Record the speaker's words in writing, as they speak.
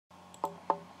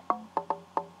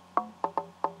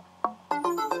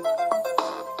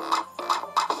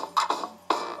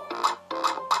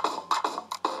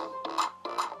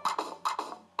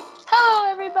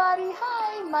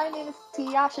name is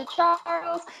Teosha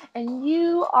Charles, and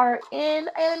you are in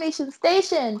Animation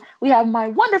Station. We have my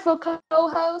wonderful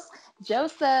co-host,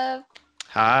 Joseph.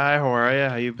 Hi, how are you?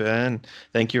 How you been?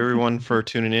 Thank you everyone for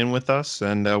tuning in with us,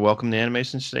 and welcome to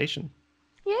Animation Station.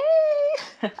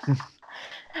 Yay!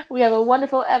 We have a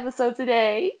wonderful episode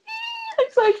today. I'm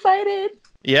so excited.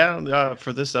 Yeah,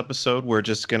 for this episode, we're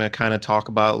just gonna kind of talk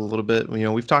about a little bit.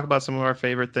 We've talked about some of our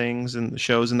favorite things and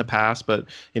shows in the past, but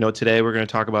today we're gonna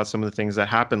talk about some of the things that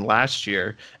happened last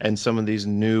year and some of these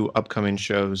new upcoming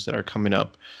shows that are coming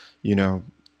up. You know,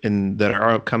 and that are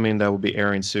upcoming that will be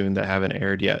airing soon that haven't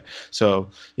aired yet. So,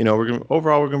 we're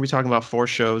gonna be talking about four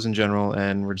shows in general,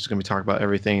 and we're just gonna be talking about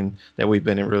everything that we've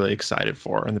been really excited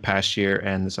for in the past year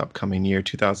and this upcoming year,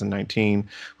 2019,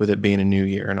 with it being a new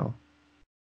year and all.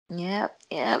 Yep,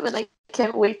 and I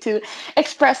can't wait to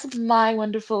express my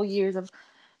wonderful years of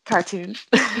cartoons.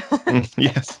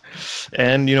 Yes.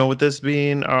 And, with this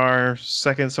being our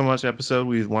second so much episode,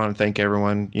 we want to thank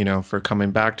everyone, for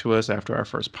coming back to us after our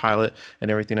first pilot and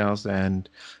everything else. And,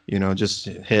 just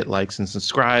hit likes and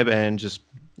subscribe and just,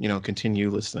 continue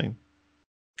listening.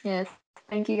 Yes,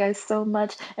 thank you guys so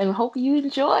much, and hope you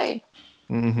enjoy.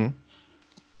 Mm-hmm.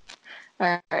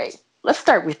 All right, let's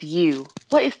start with you.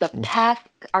 What is the past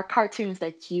our cartoons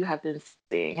that you have been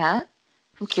seeing, huh? I'm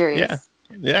Yeah. curious.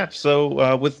 Yeah.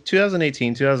 So with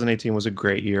 2018 was a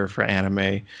great year for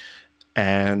anime.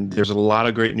 And there's a lot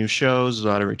of great new shows, a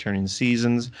lot of returning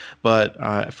seasons. But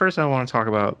first, I want to talk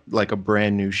about like a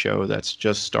brand new show that's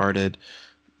just started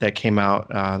that came out.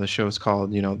 The show is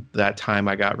called, That Time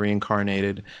I Got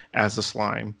Reincarnated as a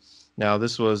Slime. Now,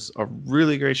 this was a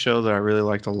really great show that I really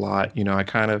liked a lot. I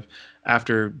kind of,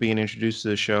 after being introduced to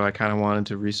the show, I kind of wanted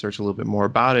to research a little bit more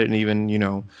about it and even,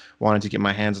 wanted to get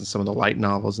my hands on some of the light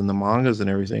novels and the mangas and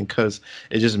everything because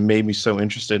it just made me so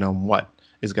interested on what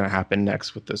is going to happen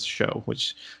next with this show,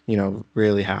 which,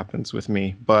 really happens with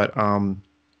me. But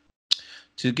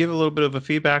to give a little bit of a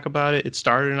feedback about it, it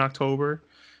started in October,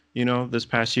 this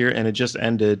past year, and it just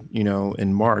ended,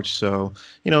 in March. So,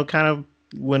 kind of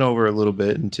went over a little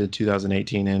bit into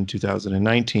 2018 and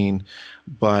 2019.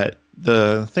 But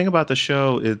the thing about the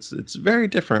show, it's very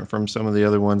different from some of the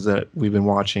other ones that we've been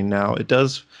watching now. It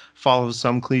does follow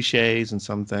some cliches and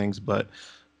some things, but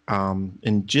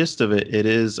in gist of it, it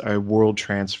is a world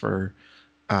transfer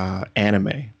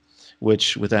anime,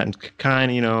 which with that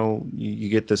kind, you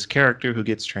get this character who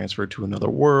gets transferred to another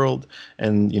world,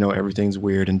 and everything's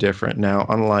weird and different. Now,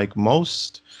 unlike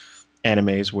most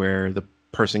animes where the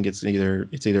person gets either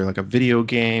like a video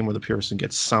game where the person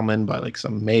gets summoned by like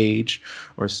some mage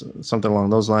or something along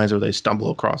those lines, or they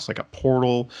stumble across like a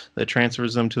portal that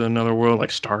transfers them to another world like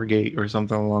Stargate or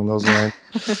something along those lines.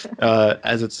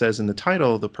 As it says in the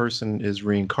title, the person is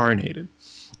reincarnated,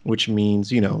 which means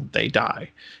they die,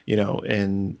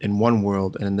 in one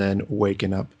world and then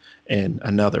waking up in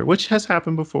another, which has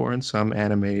happened before in some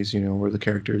animes, where the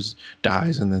characters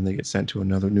dies and then they get sent to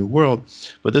another new world.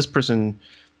 But this person,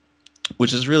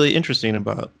 which is really interesting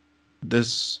about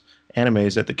this anime,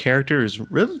 is that the character is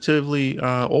relatively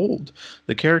old.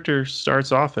 The character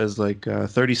starts off as like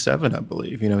 37, I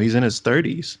believe. He's in his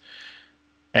 30s,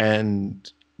 and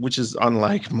which is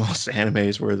unlike most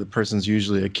animes where the person's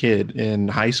usually a kid in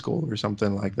high school or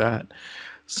something like that.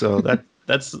 So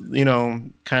that's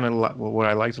kind of what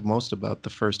I liked most about the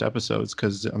first episodes,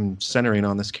 because I'm centering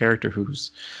on this character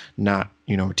who's not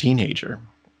a teenager.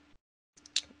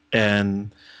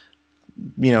 And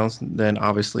then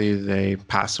obviously they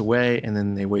pass away and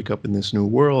then they wake up in this new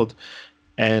world.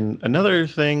 And another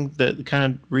thing that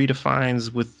kind of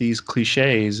redefines with these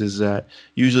cliches is that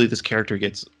usually this character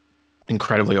gets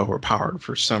incredibly overpowered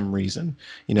for some reason.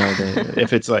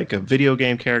 If it's like a video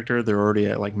game character, they're already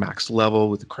at like max level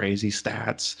with crazy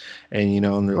stats, and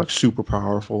and they're like super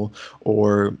powerful,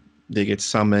 or they get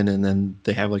summoned and then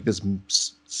they have like this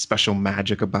special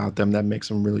magic about them that makes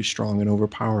them really strong and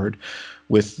overpowered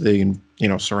with the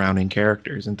surrounding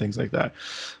characters and things like that.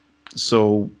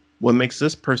 So what makes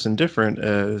this person different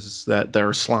is that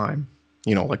they're slime,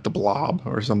 like the blob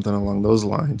or something along those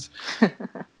lines.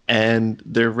 And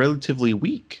they're relatively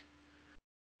weak,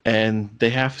 and they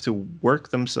have to work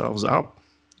themselves up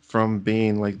from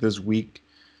being like this weak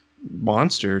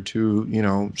monster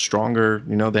to stronger.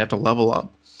 They have to level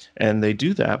up, and they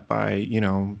do that by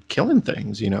killing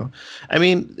things. I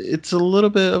mean, it's a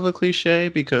little bit of a cliche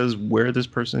because where this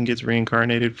person gets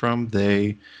reincarnated from,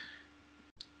 they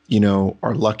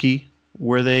are lucky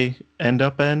where they end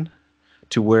up in,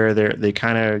 to where they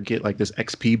kind of get like this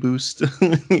XP boost,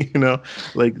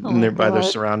 like Oh my by their god.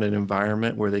 surrounded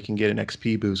environment, where they can get an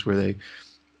XP boost where they,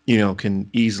 can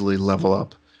easily level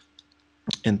up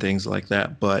and things like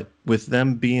that. But with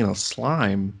them being a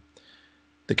slime,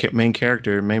 main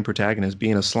character, main protagonist,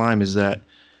 being a slime, is that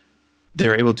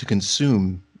they're able to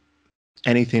consume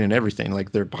anything and everything.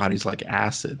 Like their body's like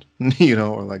acid,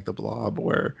 or like the blob,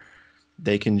 where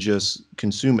they can just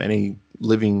consume any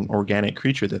living organic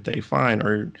creature that they find,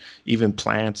 or even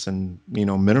plants and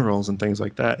minerals and things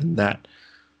like that. And that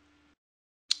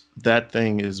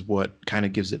thing is what kind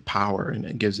of gives it power and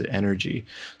it gives it energy.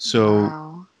 So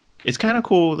Wow. it's kind of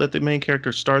cool that the main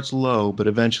character starts low, but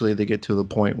eventually they get to the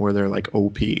point where they're like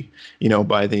OP,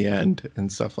 by the end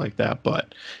and stuff like that.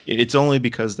 But it's only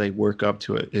because they work up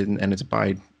to it, and it's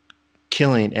by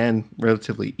killing and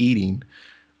relatively eating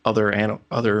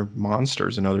other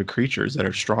monsters and other creatures that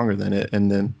are stronger than it.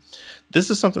 And then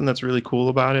this is something that's really cool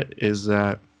about it, is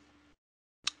that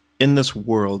in this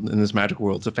world, in this magic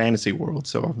world, it's a fantasy world.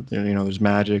 So, there's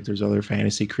magic, there's other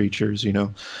fantasy creatures,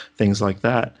 things like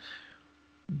that.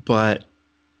 But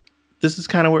this is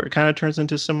kind of where it kind of turns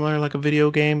into similar like a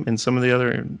video game. And some of the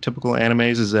other typical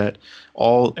animes is that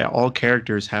all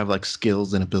characters have like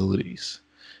skills and abilities,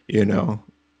 you know,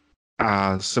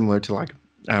 similar to like,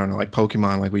 I don't know, like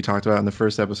Pokemon, like we talked about in the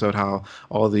first episode, how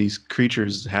all these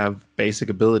creatures have basic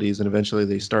abilities and eventually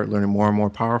they start learning more and more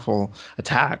powerful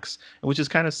attacks, which is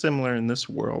kind of similar in this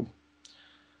world.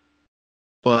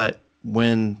 But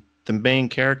when the main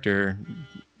character,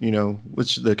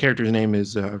 which the character's name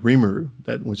is Rimuru,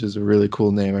 which is a really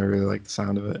cool name. I really like the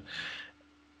sound of it.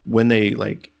 When they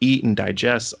like eat and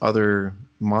digest other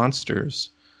monsters,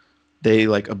 they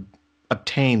like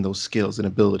obtain those skills and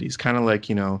abilities, kind of like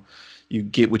you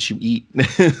get what you eat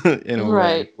in a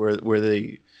way, Right. where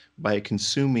they, by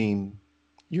consuming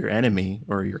your enemy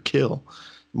or your kill,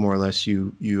 more or less,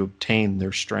 you obtain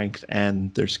their strength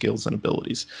and their skills and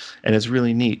abilities. And it's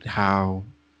really neat how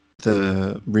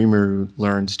the Rimuru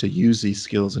learns to use these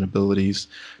skills and abilities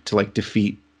to like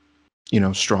defeat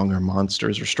stronger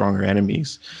monsters or stronger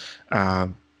enemies uh,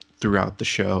 throughout the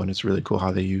show. And it's really cool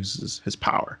how they use his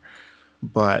power.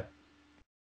 But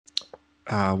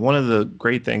one of the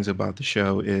great things about the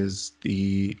show is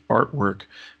the artwork,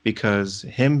 because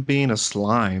him being a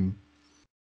slime,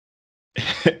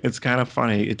 it's kind of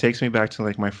funny. It takes me back to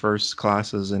like my first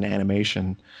classes in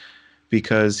animation,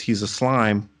 because he's a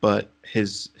slime, but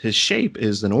his shape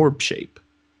is an orb shape.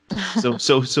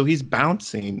 So he's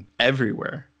bouncing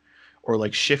everywhere, or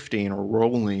like shifting or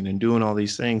rolling and doing all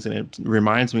these things, and it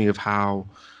reminds me of how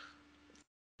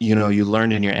you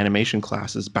learned in your animation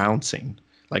classes bouncing,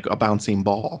 like a bouncing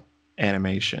ball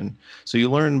animation. So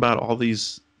you learn about all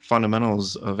these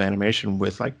fundamentals of animation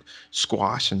with like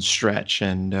squash and stretch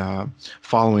and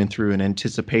following through and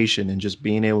anticipation and just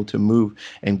being able to move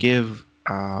and give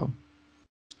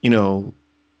you know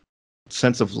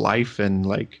sense of life and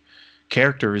like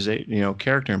character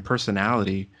and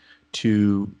personality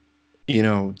to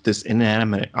this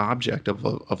inanimate object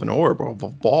of an orb or of a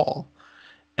ball.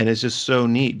 And it's just so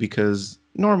neat, because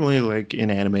normally like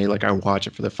in anime, like I watch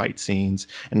it for the fight scenes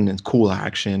and it's cool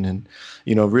action, and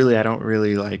really I don't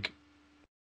really like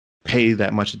pay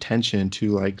that much attention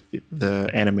to like the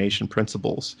animation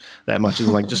principles that much. Is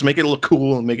like, just make it look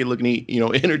cool and make it look neat,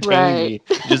 entertain Right. me,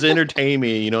 just entertain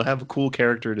me, have a cool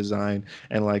character design,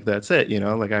 and like that's it.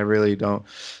 Like I really don't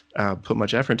put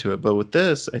much effort into it. But with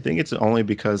this, I think it's only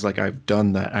because like I've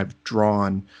done that. I've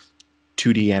drawn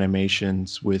 2D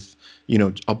animations with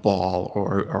a ball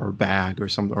or a bag or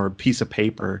some or a piece of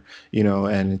paper,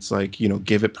 and it's like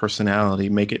give it personality,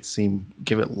 make it seem,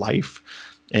 give it life.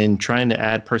 And trying to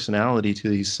add personality to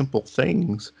these simple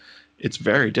things, it's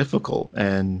very difficult.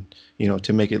 And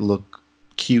to make it look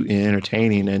cute and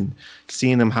entertaining, and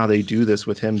seeing them how they do this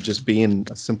with him just being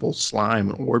a simple slime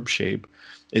and orb shape,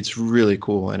 it's really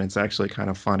cool. And it's actually kind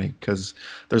of funny, because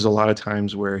there's a lot of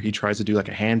times where he tries to do like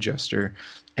a hand gesture,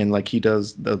 and like he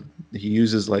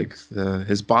uses like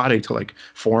his body to like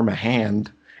form a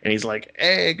hand, and he's like,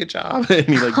 hey, good job. And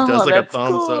he like does Oh, like a that's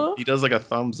thumbs up, cool. he does like a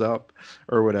thumbs up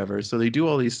or whatever. So they do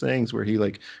all these things where he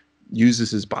like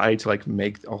uses his body to like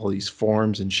make all these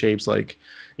forms and shapes, like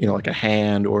like a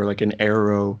hand or like an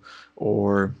arrow,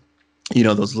 or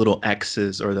those little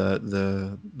X's, or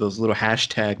the those little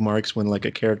hashtag marks when like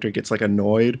a character gets like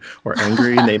annoyed or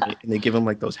angry, and they give them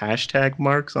like those hashtag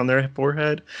marks on their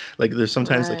forehead. Like there's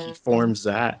sometimes like he Right. forms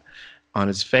that on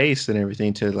his face and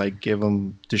everything to like give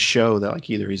him, to show that like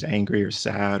either he's angry or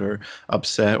sad or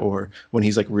upset, or when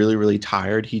he's like really really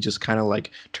tired, he just kind of like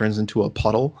turns into a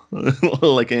puddle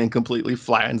like, and completely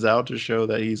flattens out to show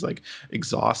that he's like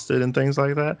exhausted and things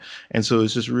like that. And so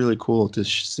it's just really cool to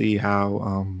see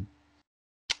how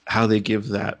they give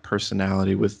that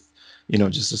personality with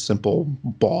just a simple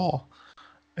ball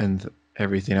and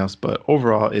everything else. But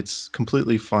overall, it's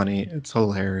completely funny, it's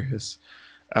hilarious,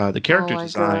 The Oh character my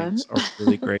god. designs are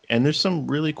really great, and there's some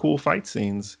really cool fight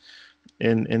scenes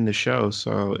in the show.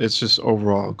 So it's just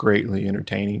overall greatly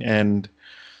entertaining, and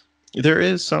there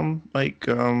is some like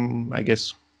I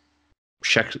guess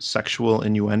sexual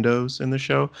innuendos in the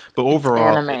show, but It's overall,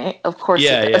 anime. Of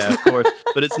course it yeah, does. yeah, of course,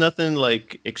 but it's nothing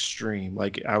like extreme.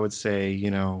 Like I would say,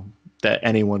 that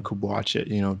anyone could watch it.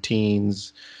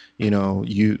 Teens,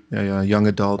 young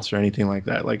adults or anything like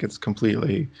that. Like it's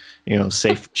completely,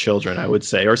 safe for children, I would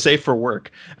say, or safe for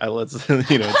work. Let's,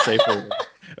 it's safe for work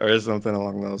or something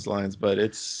along those lines. But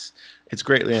it's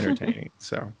greatly entertaining.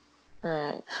 So,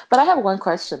 Right. But I have one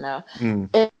question though. mm.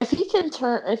 If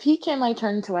he can like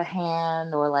turn into a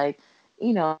hand or like,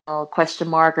 a question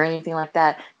mark or anything like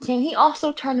that, can he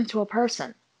also turn into a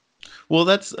person? Well,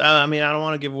 that's, I mean, I don't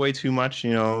want to give away too much,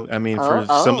 I mean, Oh, for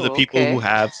some of the oh, people who okay.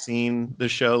 have seen the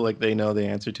show, like they know the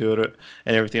answer to it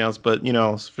and everything else. But,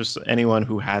 for anyone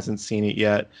who hasn't seen it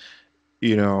yet,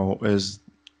 is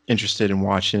interested in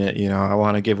watching it, I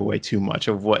want to give away too much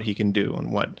of what he can do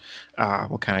and what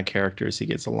kind of characters he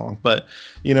gets along. But,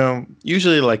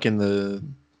 usually like in the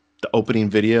opening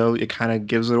video, it kind of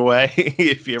gives it away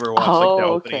if you ever watch like the Oh,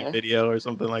 opening okay. video or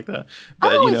something like that. I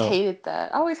But, always hated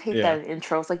that. I always hate yeah. that in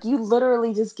intros. Like you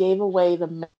literally just gave away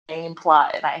the main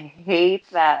plot, and I hate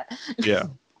that. Yeah.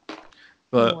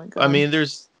 Oh But my I god. mean,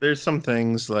 there's some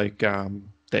things like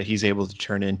that he's able to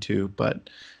turn into, but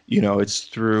it's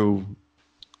through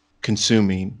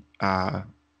consuming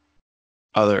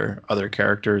other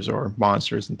characters or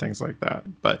monsters and things like that.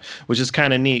 But which is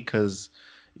kind of neat because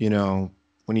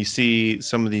when you see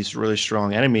some of these really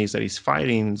strong enemies that he's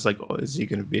fighting, it's like, oh, is he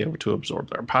going to be able to absorb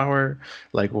their power?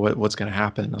 Like what's going to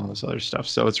happen? And all this other stuff.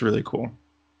 So it's really cool.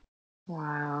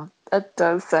 Wow, that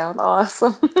does sound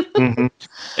awesome. Hmm.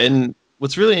 And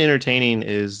what's really entertaining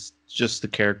is just the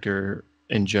character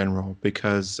in general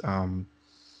because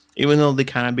even though they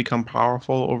kind of become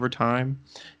powerful over time,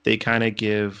 they kind of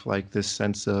give like this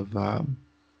sense of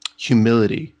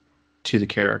humility to the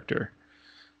character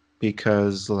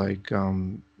because like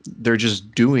they're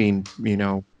just doing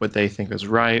what they think is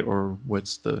right or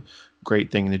what's the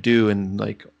great thing to do, and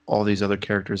like all these other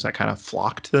characters that kind of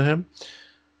flock to him,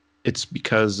 it's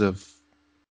because of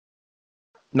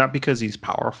not because he's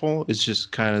powerful, it's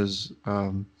just kind of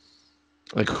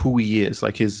like who he is,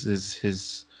 like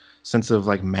his sense of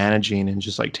like managing and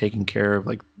just like taking care of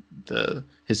like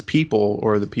his people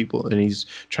or the people, and he's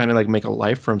trying to like make a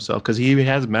life for himself because he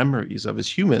has memories of his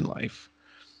human life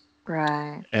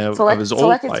Right. and So of his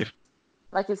like old it's life.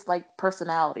 like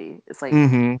personality. It's like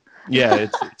Hmm. Yeah,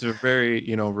 it's a very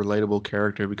relatable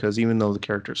character because even though the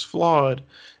character's flawed,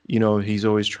 he's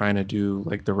always trying to do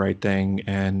like the right thing,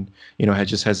 and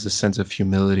just has this sense of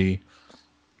humility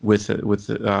with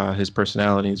his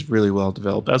personality is really well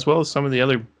developed, as well as some of the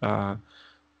other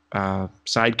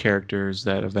side characters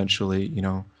that eventually,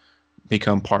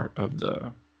 become part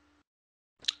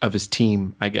of his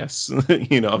team, I guess,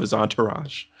 of his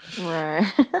entourage. right.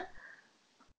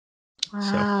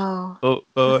 So, Wow. but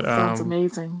This sounds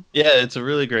amazing. yeah, it's a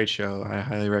really great show. I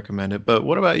highly recommend it. But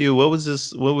what about you? What was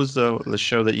the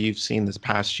show that you've seen this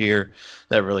past year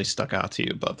that really stuck out to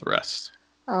you above the rest?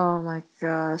 Oh my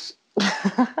gosh.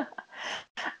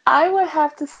 I would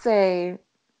have to say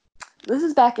this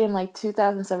is back in like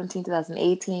 2017,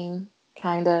 2018,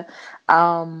 kind of.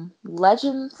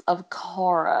 Legends of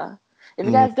Korra. If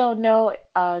you Mm, guys don't know,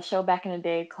 a show back in the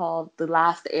day called The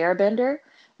Last Airbender.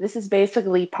 This is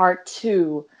basically part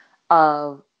two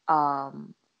of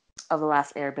um, of The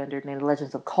Last Airbender named The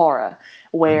Legends of Korra,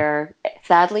 mm, where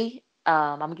sadly,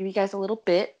 I'm gonna give you guys a little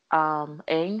bit.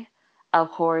 Aang,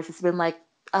 of course, it's been like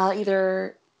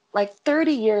either like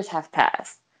 30 years have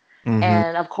passed. mm-hmm,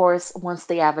 And of course, once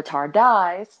the avatar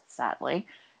dies, sadly,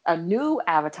 a new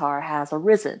avatar has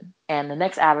arisen. And the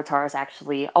next avatar is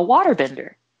actually a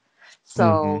waterbender.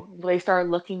 mm-hmm, So they start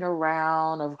looking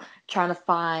around of trying to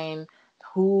find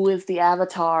who is the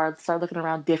avatar, start looking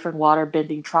around different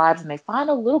waterbending tribes, and they find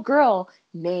a little girl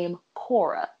named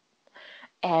Korra.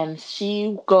 And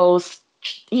she goes,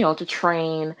 to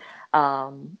train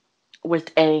um,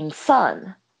 with Aang's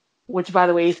son, which by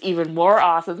the way is even more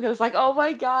awesome because it's like, oh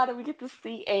my god, and we get to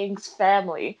see Aang's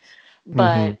family.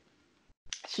 mm-hmm, But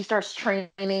she starts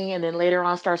training, and then later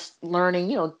on starts learning,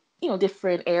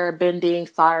 different air bending,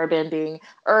 fire bending,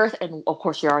 earth, and of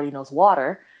course she already knows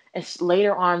water. And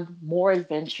later on, more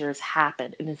adventures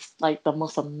happen, and it's like the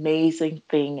most amazing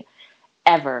thing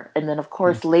ever. And then, of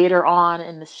course, later on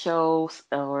in the show,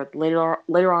 or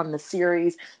later on in the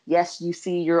series, yes, you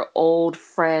see your old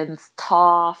friends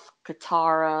Toph,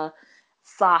 Katara,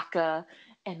 Sokka,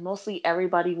 and mostly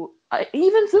everybody,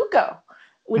 even Zuko,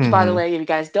 which, by the Mm-hmm. way, if you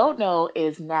guys don't know,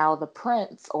 is now the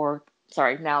prince, or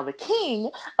sorry, now the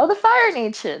king of the Fire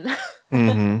Nation.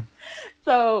 Mm-hmm.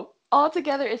 So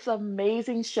altogether, it's an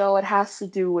amazing show. It has to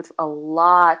do with a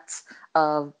lot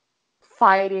of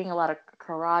fighting, a lot of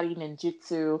karate,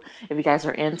 ninjutsu. If you guys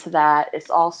are into that, it's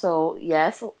also,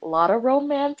 yes, a lot of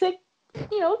romantic,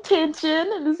 tension,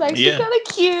 and it's actually Yeah. kind of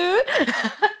cute.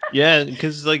 Yeah,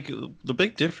 because like the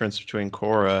big difference between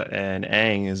Korra and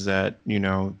Aang is that,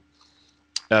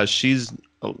 she's,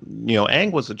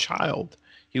 Aang was a child.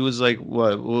 He was like,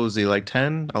 what was he, like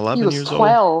 10, He 11 was years old?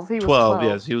 12. He was 12,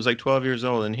 12. yes. He was like 12 years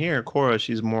old. And here, Korra,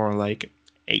 she's more like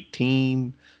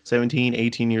 18, 17,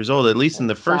 18 years old, at least in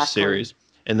the first Exactly. series.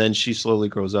 And then she slowly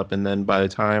grows up. And then by the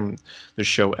time the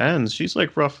show ends, she's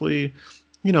like roughly,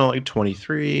 like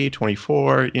 23,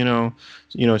 24,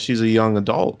 she's a young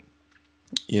adult,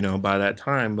 by the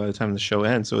time the show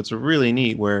ends. So it's really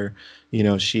neat where,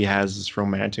 she has this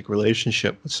romantic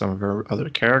relationship with some of her other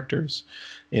characters,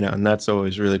 and that's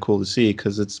always really cool to see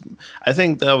because I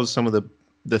think that was some of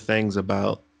the things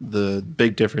about the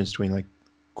big difference between like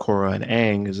Korra and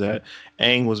Aang is that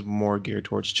Aang was more geared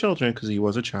towards children because he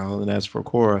was a child, and as for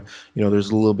Korra,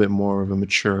 there's a little bit more of a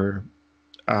mature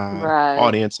Right.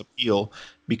 audience appeal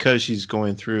because she's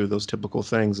going through those typical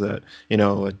things that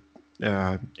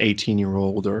a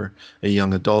 18-year-old or a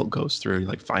young adult goes through,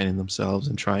 like finding themselves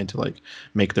and trying to like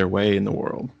make their way in the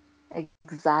world.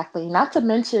 Exactly. Not to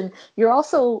mention,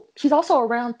 she's also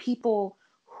around people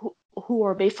who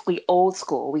are basically old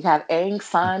school. We have Aang's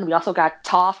son. We also got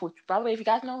Toph, which, by the way, if you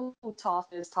guys know who Toph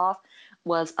is, Toph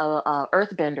was a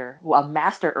earthbender, a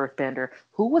master earthbender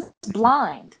who was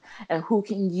blind and who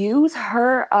can use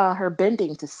her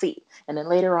bending to see. And then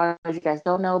later on, if you guys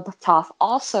don't know, Toph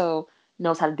also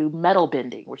knows how to do metal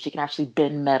bending, where she can actually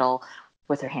bend metal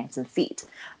with her hands and feet.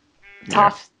 Yeah.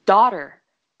 Toph's daughter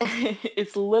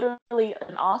is literally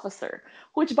an officer,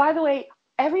 which, by the way,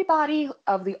 everybody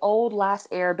of the old Last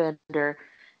Airbender,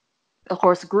 of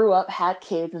course, grew up, had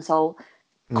kids, and so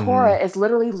Mm-hmm. Korra is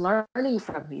literally learning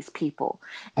from these people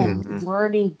and Mm-hmm.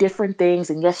 learning different things,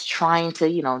 and yes, trying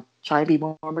to be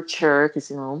more mature because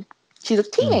she's a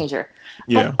Mm. teenager.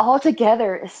 Yeah. But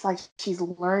altogether, it's like she's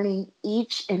learning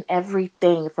each and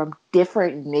everything from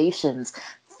different nations: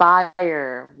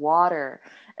 fire, water,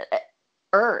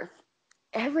 earth,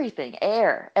 everything,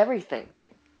 air, everything.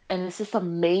 And it's just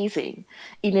amazing.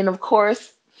 And then, of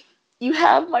course, you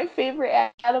have my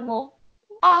favorite animal,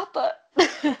 Appa,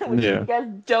 which, if you Yeah. guys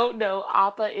don't know,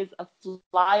 Appa is a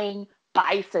flying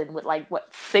bison with like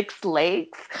what, 6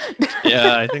 legs?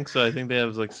 Yeah, I think so. I think they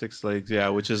have like 6 legs. Yeah,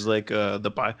 which is like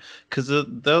because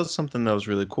that was something that was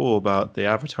really cool about the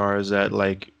Avatar is that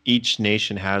like each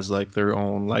nation has like their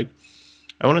own like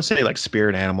I want to say like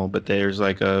spirit animal, but there's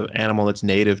like a animal that's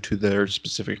native to their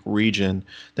specific region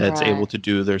that's able Right. to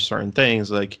do their certain things.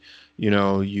 Like,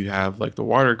 you have like the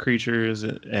water creatures,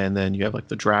 and then you have like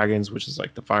the dragons, which is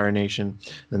like the fire nation,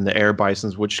 and the air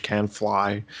bisons, which can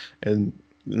fly, and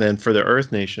then for the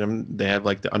earth nation, they have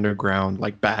like the underground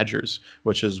like badgers,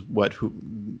 which is what who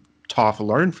Toph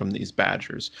learned from these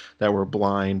badgers that were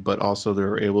blind, but also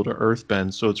they're able to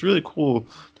earthbend. So it's really cool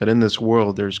that in this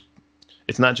world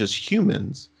it's not just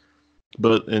humans,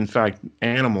 but in fact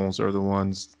animals are the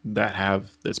ones that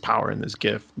have this power and this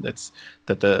gift that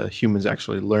the humans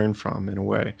actually learn from in a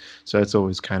way. So that's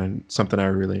always kind of something I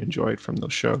really enjoyed from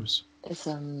those shows. It's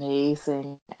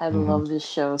amazing. I Hmm. love this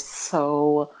show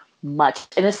so much.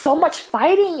 And there's so much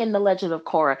fighting in The Legend of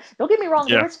Korra. Don't get me wrong,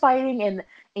 Yeah. there's fighting in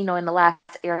The Last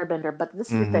Airbender, but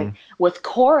this is the thing. Hmm. With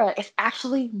Korra, it's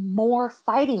actually more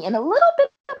fighting and a little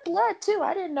bit of blood too.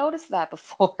 I didn't notice that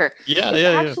before. Yeah, It's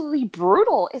yeah, yeah. actually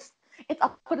brutal.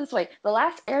 I'll put it this way. The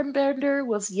Last Airbender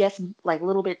was, yes, like a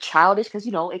little bit childish because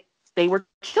they were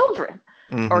children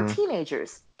or Hmm.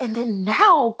 teenagers. And then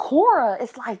now Korra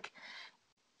is like,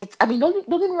 I mean, don't get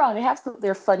me wrong, they have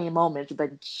their funny moments,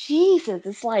 but Jesus,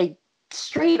 it's like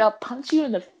straight up punch you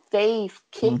in the face,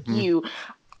 kick Hmm. you,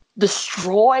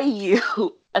 destroy you.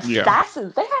 Yeah.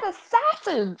 Assassins. They had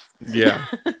assassins. Yeah.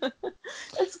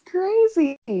 It's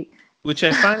crazy. Which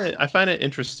I find it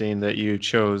interesting that you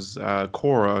chose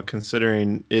Korra,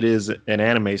 considering it is an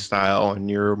anime style, and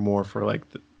you're more for like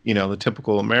the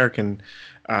typical American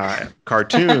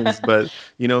cartoons. But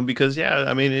because yeah,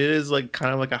 I mean it is like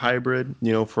kind of like a hybrid.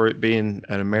 For it being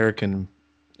an American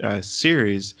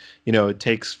series, it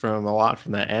takes from a lot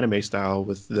from that anime style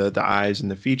with the eyes and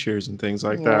the features and things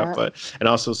like that. Yeah. But and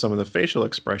also some of the facial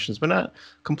expressions, but not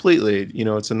completely.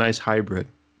 It's a nice hybrid.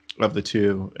 of the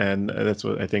two, and that's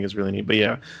what I think is really neat. But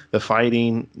yeah, the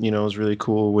fighting, is really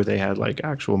cool where they had like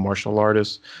actual martial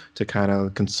artists to kind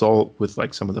of consult with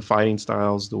like some of the fighting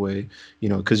styles, the way,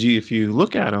 because if you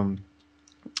look at them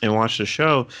and watch the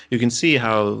show, you can see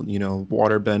how,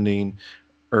 water bending,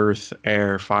 earth,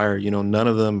 air, fire, none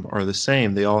of them are the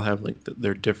same. They all have like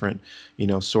their different,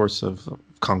 sorts of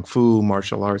kung fu,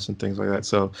 martial arts, and things like that.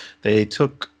 So they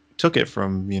took it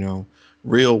from,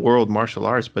 real world martial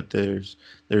arts, but there's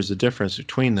a difference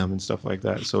between them and stuff like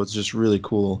that. So it's just really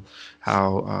cool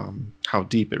how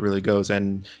deep it really goes,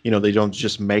 and they don't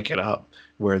just make it up.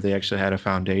 Where they actually had a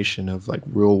foundation of like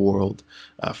real world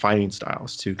fighting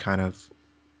styles to kind of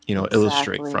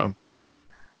illustrate Exactly. from.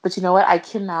 But you know what? I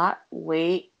cannot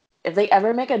wait. If they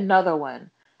ever make another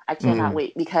one, I cannot Mm,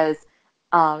 wait because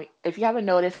if you haven't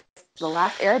noticed, the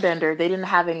last Airbender they didn't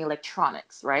have any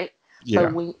electronics, right?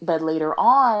 yeah. But later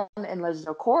on in Legend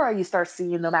of Korra, you start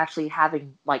seeing them actually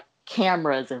having like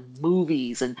cameras and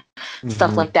movies and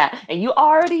stuff Hmm. like that, and you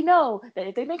already know that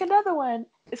if they make another one,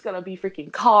 it's gonna be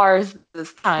freaking cars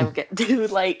this time,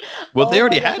 dude. Like, Well, they oh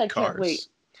already my gosh, had I can't wait. cars.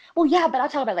 Well, yeah, but I'm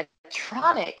talking about like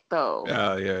electronic though.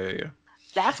 Yeah, yeah, yeah.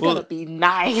 That's Well, gonna be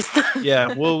nice.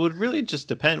 yeah. Well, it would really just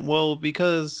depend. Well,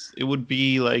 because it would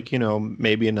be like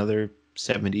maybe another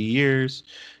 70 years,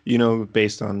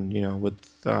 based on with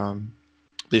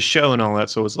this show and all that.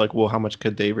 So it's like, well, how much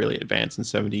could they really advance in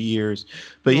 70 years?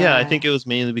 But yeah, I think Right. it was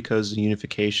mainly because the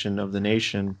unification of the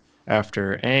nation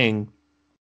after Aang,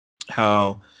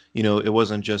 how it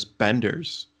wasn't just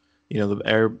benders. The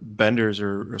air benders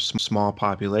are a small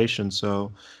population,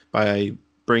 so by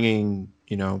bringing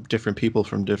different people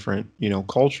from different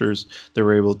cultures, they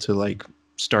were able to like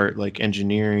start like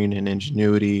engineering and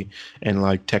ingenuity and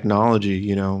like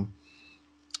technology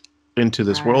into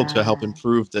this world to help Right.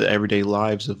 improve the everyday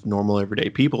lives of normal everyday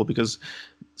people, because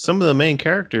some of the main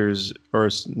characters, or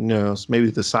maybe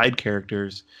the side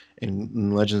characters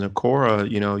in Legends of Korra,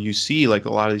 you see like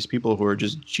a lot of these people who are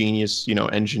just genius,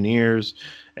 engineers,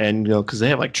 and because they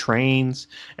have like trains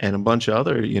and a bunch of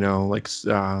other, like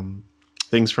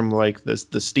things from like the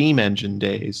steam engine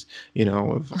days,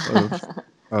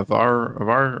 of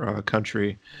our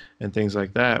country and things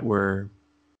like that, where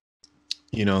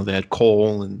they had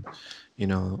coal and you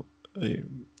know, uh,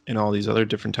 and all these other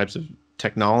different types of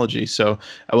technology. So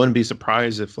I wouldn't be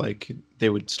surprised if like they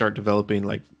would start developing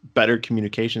like better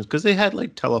communications, because they had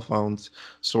like telephones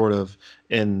sort of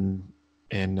in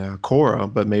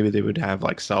Korra, but maybe they would have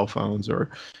like cell phones or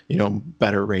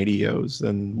better radios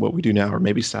than what we do now, or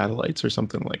maybe satellites or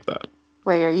something like that.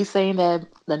 Wait, are you saying that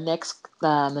the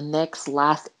next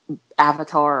last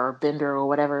Avatar or Bender or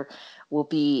whatever will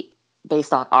be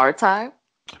based on our time?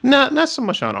 Not so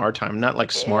much on our time, not like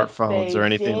If smartphones or they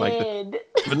anything like that, did.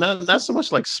 but not so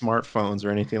much like smartphones or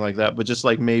anything like that, but just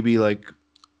like maybe like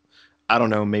I don't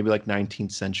know, maybe like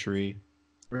 19th century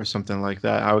or something like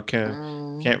that. I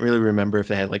Mm, can't really remember if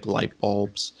they had like light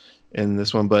bulbs in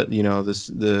this one, but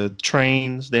the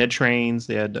trains, they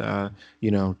had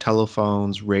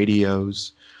telephones,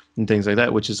 radios, and things like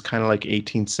that, which is kind of like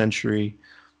 18th century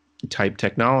type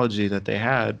technology that they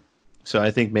had. So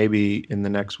I think maybe in the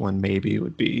next one, maybe it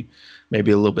would be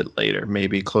maybe a little bit later,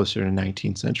 maybe closer to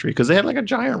 19th century, because they had like a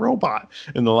giant robot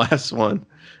in the last one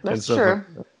and that's stuff like true.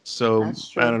 that. So That's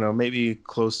I true. don't know, maybe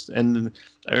close. And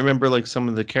I remember like some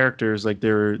of the characters, like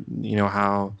they were,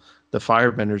 how the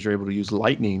firebenders are able to use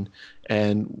lightning,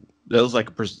 and that was like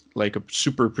like a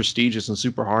super prestigious and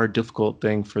super hard, difficult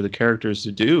thing for the characters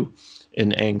to do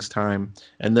in Aang's time.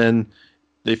 And then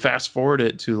they fast forward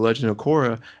it to Legend of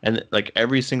Korra, and like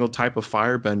every single type of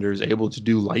firebender is able to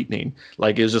do lightning.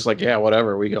 Like it's just like, yeah,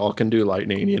 whatever, we all can do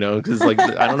lightning, because like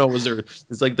I don't know, was there?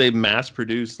 It's like they mass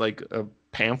produced like a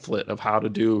pamphlet of how to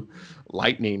do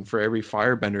lightning for every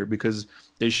firebender, because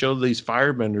they show these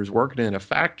firebenders working in a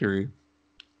factory,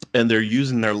 and they're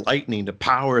using their lightning to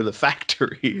power the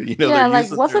factory. They're Yeah, like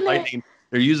using their wasn't it lightning.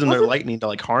 They're using their wasn't lightning to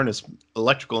like harness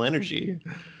electrical energy.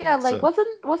 yeah, like So wasn't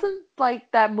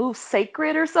like that move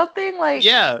sacred or something? Like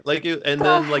yeah, like and the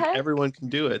then like heck? everyone can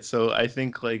do it. So I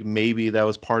think like maybe that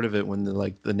was part of it when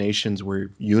the nations were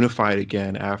unified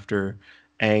again after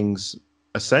Aang's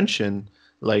ascension.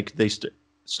 Like they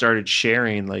started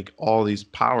sharing like all these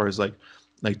powers, like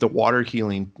the water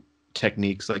healing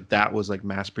techniques, like that was like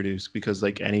mass produced, because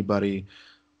like anybody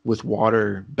with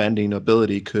water bending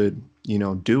ability could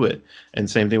do it. And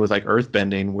same thing with like earth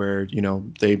bending, where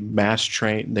they mass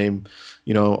train, they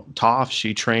Toph,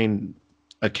 she trained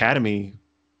academy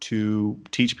to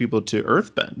teach people to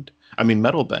earth bend, I mean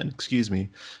metal bend, excuse me.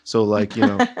 So like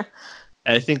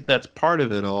I think that's part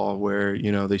of it all, where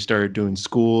they started doing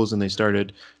schools, and they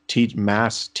started teach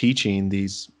mass teaching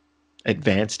these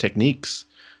advanced techniques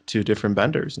to different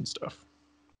benders and stuff.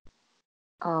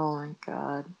 Oh my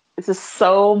God. It's just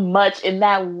so much in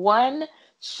that one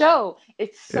show.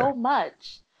 It's Yeah. so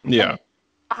much. Yeah. And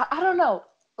I don't know,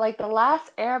 like the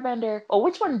last Airbender, or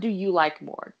which one do you like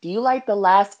more? Do you like the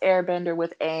last Airbender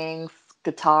with Aang,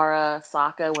 Katara,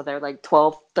 Sokka when they're like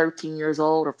 12, 13 years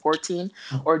old or 14?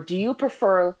 Or do you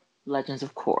prefer Legends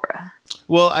of Korra?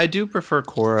 Well, I do prefer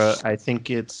Korra. I think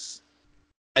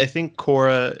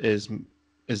Korra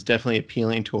is definitely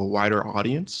appealing to a wider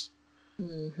audience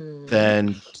Hmm.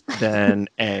 than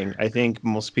Aang. I think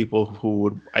most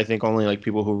people I think only like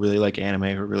people who really like anime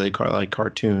or really like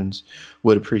cartoons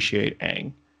would appreciate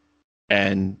Aang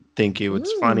and think it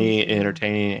was funny, Mm.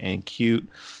 entertaining, and cute.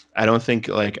 I don't think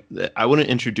like I wouldn't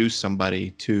introduce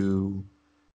somebody to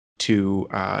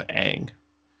Aang.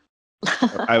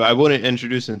 I wouldn't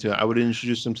introduce him to it. I would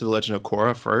introduce him to the Legend of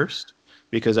Korra first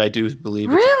because I do believe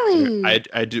it's a better.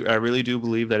 Really? I really do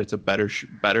believe that it's a better.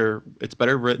 It's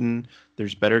better written.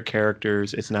 There's better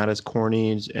characters. It's not as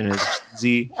corny and as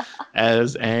cheesy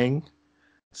as Aang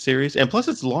series, and plus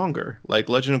it's longer. Like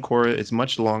Legend of Korra, it's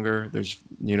much longer. There's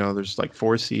like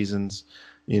 4 seasons,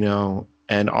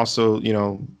 and also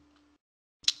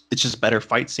it's just better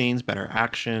fight scenes, better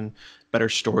action, better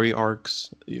story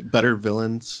arcs, better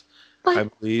villains, I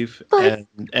But, believe. but,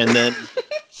 And then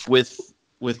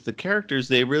with the characters,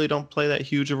 they really don't play that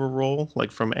huge of a role,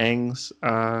 like from Aang's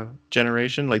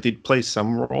generation. Like they play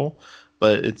some role,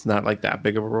 but it's not like that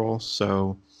big of a role.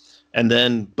 So,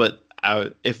 but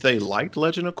if they liked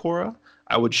Legend of Korra,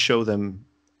 I would show them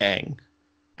Aang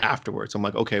afterwards. I'm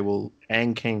like, okay, well,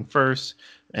 Aang came first,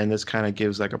 and this kind of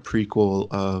gives like a prequel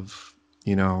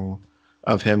you know,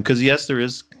 of him. Because yes,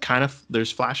 there's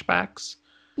flashbacks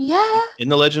yeah. in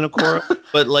the Legend of Korra,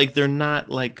 but like they're not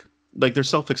like they're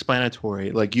self-explanatory.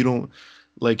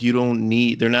 You don't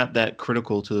need they're not that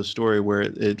critical to the story where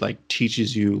it like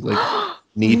teaches you like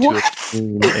need to What?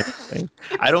 assume anything.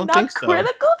 I It's don't think not so.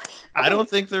 critical? I Okay, don't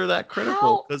think they're that critical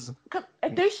how? because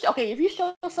If there's okay, if you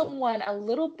show someone a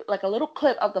little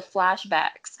clip of the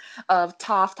flashbacks of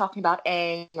Toph talking about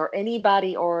Aang or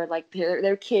anybody or like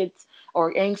their kids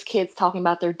or Aang's kids talking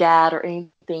about their dad or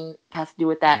anything has to do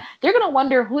with that, they're gonna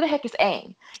wonder who the heck is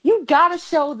Aang. You gotta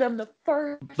show them the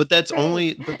first thing. that's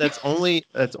only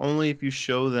if you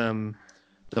show them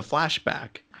the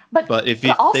flashback. But But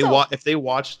also, if they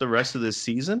watch the rest of this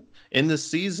season, in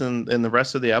the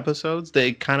rest of the episodes,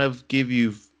 they kind of give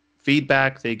you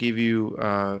feedback. They give you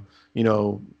you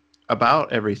know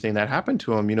about everything that happened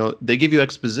to them. They give you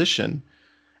exposition,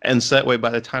 and so that way, by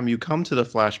the time you come to the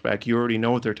flashback, you already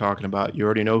know what they're talking about. You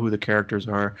already know who the characters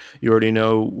are. You already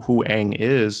know who Aang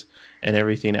is and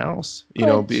everything else.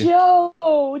 but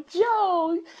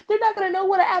Joe, they're not gonna know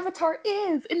what an avatar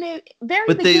is. In the very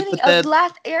But they beginning but of that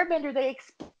Last Airbender, they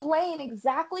explain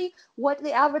exactly what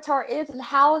the avatar is and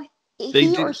how they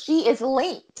he or do she is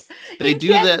linked. They You do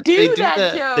can't that. They do do that,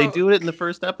 that. They Joe. do it in the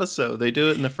first episode. They do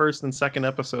it in the first and second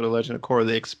episode of Legend of Korra.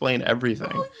 They explain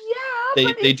everything. Well, yeah, They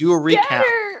but they it's do a recap.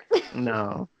 better.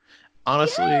 No,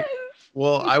 honestly, Yes.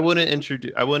 well, I wouldn't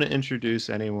introduce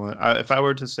anyone. If I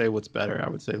were to say what's better, I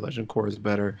would say Legend of Korra is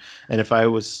better. And if I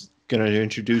was gonna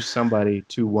introduce somebody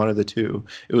to one of the two,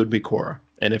 it would be Korra.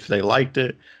 And if they liked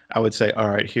it, I would say, all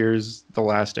right, here's the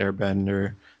Last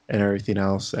Airbender and everything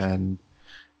else, and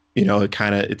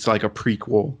it's like a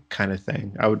prequel kind of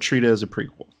thing. I would treat it as a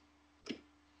prequel.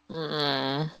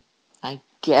 Mm, I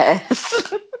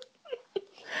guess.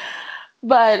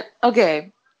 But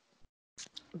okay,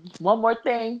 one more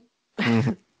thing.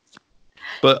 Mhm.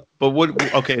 But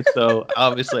what? Okay, so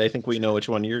obviously, I think we know which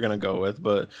one you're gonna go with.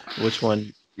 But which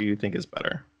one do you think is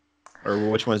better, or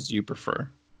which ones do you prefer?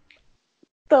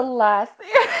 The last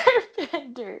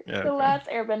airbender. Yeah. The Okay. last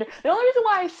airbender. The only reason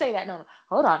why I say that, no,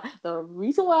 hold on. The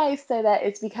reason why I say that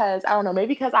is because I don't know,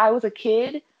 maybe because I was a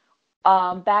kid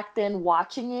back then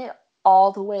watching it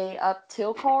all the way up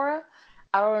till Korra.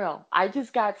 I don't know. I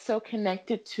just got so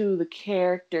connected to the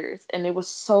characters and it was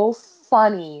so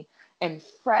funny and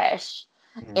fresh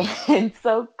Mm. and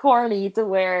so corny to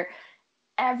where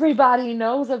everybody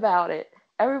knows about it.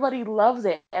 Everybody loves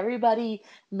it. Everybody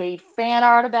made fan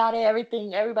art about it.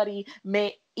 Everything. Everybody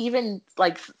made even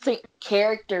like think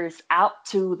characters out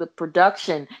to the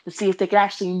production to see if they can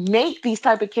actually make these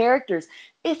type of characters.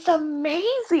 It's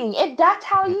amazing, and that's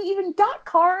how you even got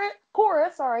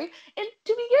Cora, sorry, and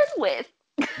to begin with.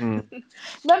 Mm.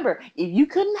 Remember, if you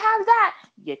couldn't have that,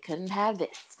 you couldn't have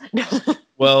this.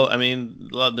 Well, I mean,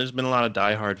 there's been a lot of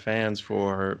diehard fans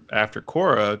for after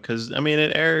Korra because I mean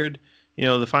it aired.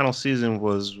 The final season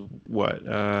was what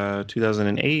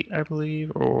 2008, I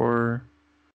believe, or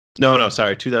No,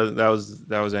 sorry, 2000. That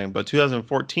was aim, but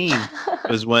 2014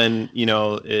 was when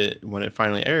when it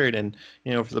finally aired, and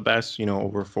for the past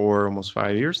over 4, almost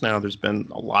 5 years now, there's been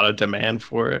a lot of demand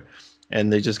for it,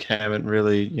 and they just haven't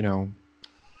really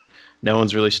no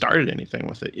one's really started anything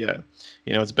with it yet.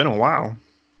 It's been a while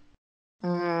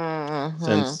Hmm.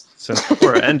 since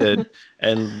Korra ended,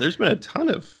 and there's been a ton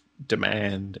of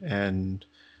demand, and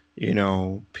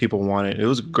people wanted. It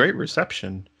was a great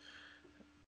reception,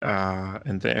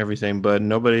 and everything, but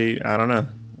nobody. I don't know.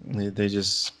 They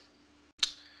just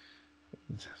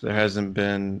there hasn't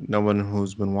been no one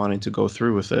who's been wanting to go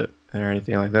through with it or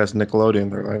anything like that. It's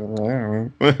Nickelodeon. They're like, well, I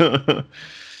don't know.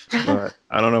 But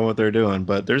I don't know what they're doing.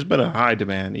 But there's been a high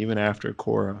demand even after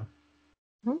Korra.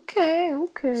 Okay, So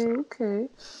okay, okay.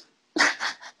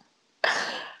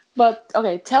 But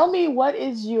okay, tell me what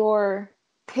is your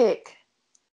pick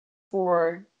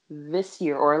for this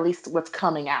year, or at least what's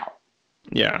coming out?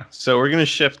 yeah, so we're gonna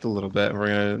shift a little bit. We're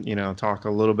gonna talk a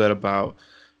little bit about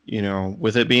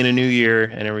with it being a new year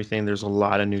and everything. There's a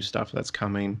lot of new stuff that's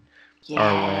coming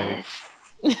our way.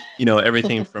 Yes.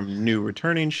 Everything from new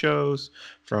returning shows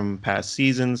from past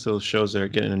seasons, those shows that are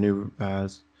getting a new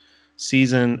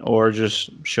season, or just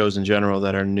shows in general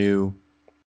that are new,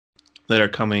 that are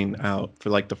coming out for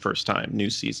like the first time, new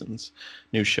seasons,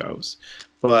 new shows.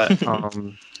 But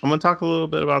I'm going to talk a little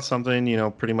bit about something,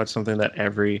 pretty much something that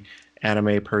every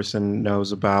anime person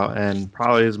knows about and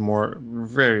probably is more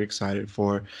very excited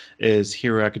for, is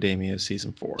Hero Academia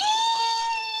season 4.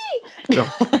 Oh,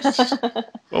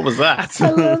 what was that?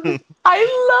 I love it. I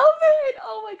love it.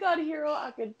 Oh my god, Hero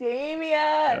Academia.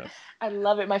 Yeah. I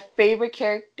love it. My favorite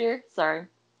character, sorry,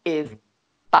 is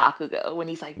Bakugo when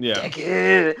he's like, Yeah.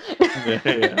 Deku.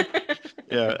 Yeah.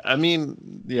 Yeah, I mean,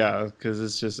 yeah, because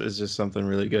it's just something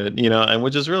really good, and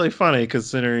which is really funny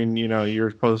considering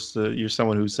you're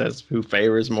someone who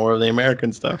favors more of the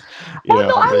American stuff, Oh no,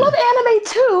 but I love anime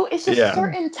too. It's just yeah,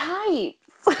 certain types.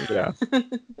 yeah.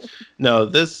 No,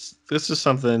 this is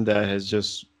something that has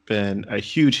just been a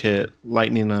huge hit,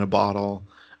 lightning in a bottle,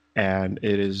 and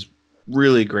it is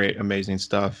really great, amazing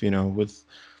stuff, with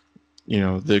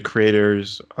the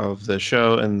creators of the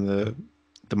show and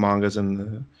the mangas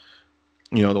and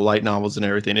the light novels and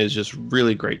everything is just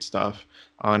really great stuff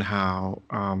on how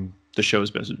the show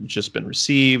has been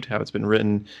received, how it's been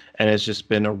written, and it's just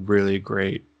been a really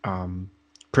great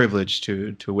privilege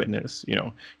to witness,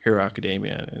 Hero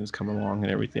Academia and it's come along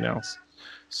and everything else.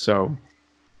 So,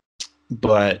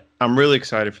 but I'm really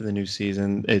excited for the new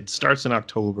season. It starts in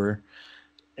October,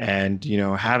 and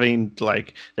having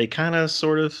like they kind of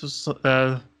sort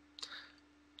of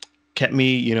kept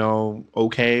me,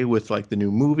 okay with like the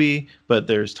new movie, but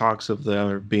there's talks of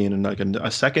there being like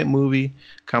a second movie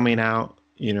coming out.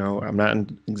 I'm not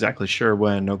exactly sure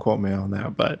when. No quote me on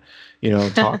that, but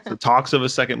talks of a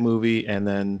second movie, and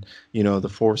then the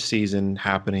fourth season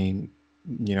happening.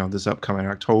 This upcoming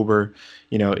October.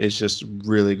 It's just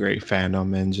really great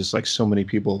fandom, and just like so many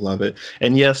people love it.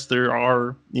 And yes, there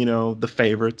are the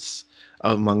favorites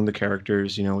among the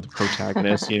characters. The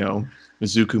protagonists.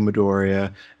 Mizuku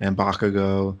Midoriya and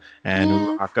Bakugo and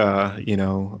Yes.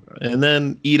 Uraka, and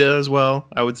then Ida as well,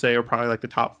 I would say are probably like the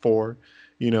top four,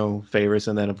 favorites.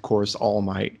 And then of course All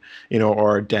Might,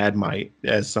 or Dad Might,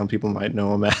 as some people might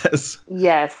know him as.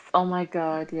 Yes. Oh my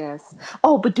god, yes.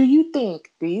 Oh, but do you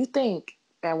think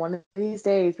that one of these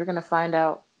days we're gonna find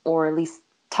out, or at least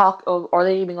talk, or are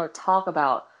they even gonna talk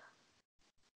about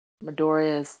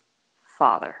Midoriya's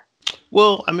father?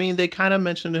 Well, I mean, they kind of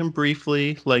mentioned him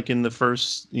briefly, like in the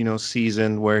first,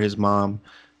 season where his mom,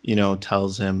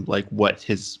 tells him like what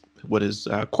his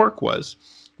quirk was,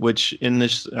 which in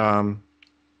this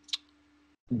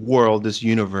world, this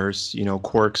universe,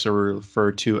 quirks are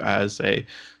referred to as a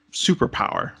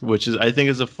superpower, which is I think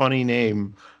is a funny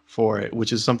name for it,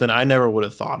 which is something I never would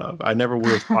have thought of. I never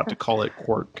would have thought to call it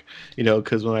quirk,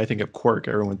 because when I think of quirk,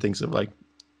 everyone thinks of like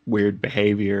weird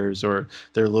behaviors or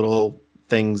their little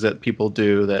things that people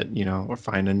do that or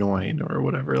find annoying or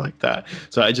whatever like that.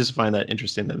 So I just find that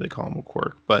interesting that they call them a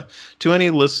quirk. But to any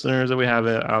listeners that we have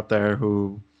out there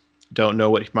who don't know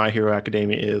what My Hero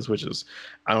Academia is, which is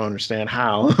I don't understand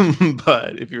how,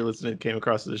 but if you're listening, came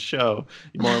across this show,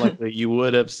 more likely you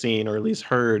would have seen or at least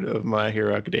heard of My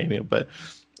Hero Academia. But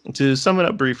to sum it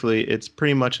up briefly, it's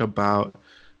pretty much about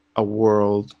a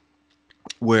world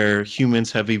where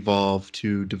humans have evolved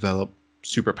to develop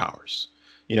superpowers.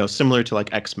 Similar to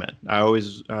like X-Men. I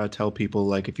always tell people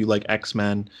like if you like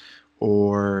X-Men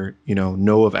or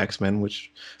know of X-Men,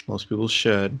 which most people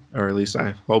should, or at least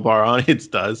I hope our audience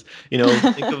does.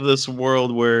 Think of this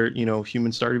world where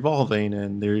humans start evolving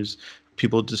and there's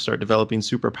people just start developing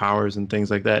superpowers and things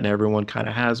like that, and everyone kind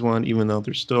of has one, even though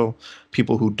there's still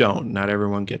people who don't. Not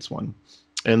everyone gets one,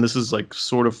 and this is like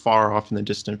sort of far off in the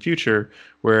distant future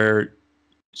where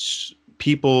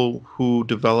people who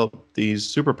develop these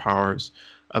superpowers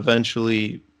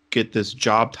eventually get this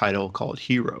job title called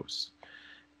heroes.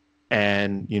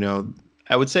 And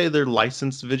I would say they're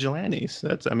licensed vigilantes.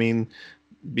 That's, I mean,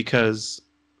 because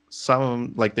some of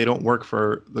them, like, they don't work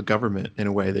for the government in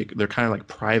a way. They're kind of like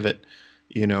private,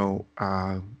 you know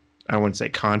uh, I wouldn't say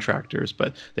contractors,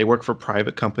 but they work for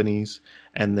private companies,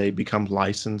 and they become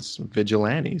licensed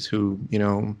vigilantes who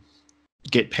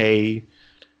get paid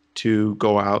to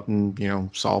go out and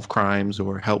solve crimes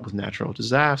or help with natural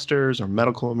disasters or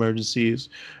medical emergencies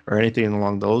or anything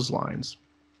along those lines.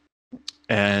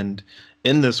 And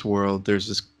in this world, there's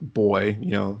this boy.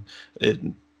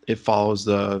 It follows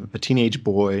a teenage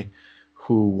boy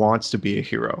who wants to be a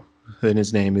hero, and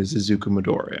his name is Izuku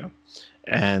Midoriya.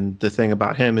 And the thing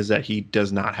about him is that he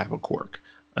does not have a quirk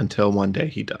until one day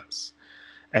he does.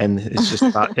 And it's just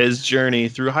about his journey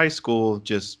through high school,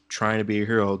 just trying to be a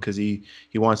hero because he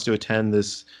wants to attend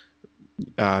this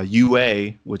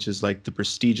UA, which is like the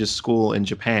prestigious school in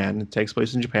Japan. It takes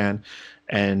place in Japan,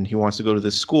 and he wants to go to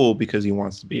this school because he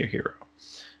wants to be a hero.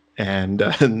 And,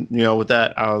 with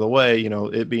that out of the way,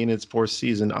 it being its fourth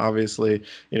season, obviously,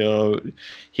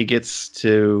 he gets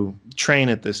to train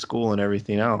at this school and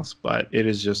everything else. But it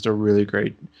is just a really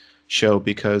great show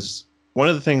because one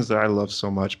of the things that I love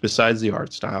so much, besides the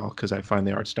art style, because I find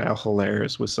the art style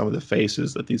hilarious with some of the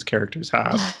faces that these characters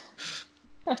have,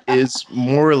 is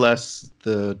more or less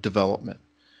the development.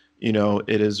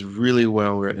 It is really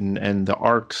well written, and the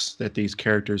arcs that these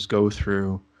characters go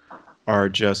through are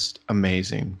just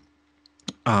amazing.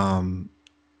 Um,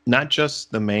 Not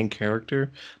just the main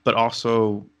character, but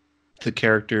also the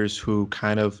characters who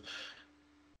kind of,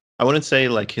 I wouldn't say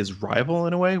like his rival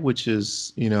in a way, which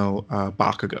is,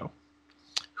 Bakugo,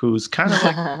 who's kind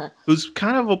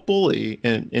of a bully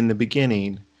in the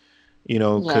beginning,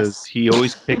 because Yes. he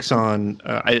always picks on,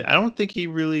 I don't think he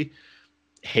really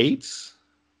hates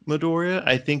Midoriya.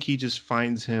 I think he just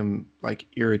finds him like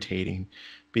irritating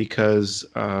because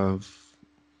of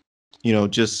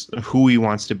just who he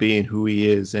wants to be and who he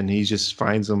is, and he just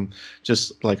finds him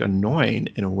just like annoying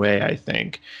in a way, I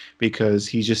think, because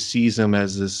he just sees him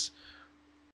as this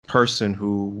person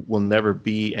who will never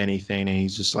be anything, and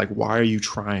he's just like, why are you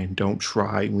trying? Don't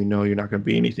try. We know you're not going to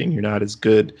be anything. You're not as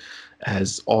good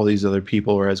as all these other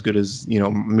people, or as good as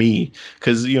me.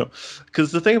 Because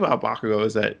the thing about Bakugo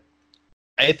is that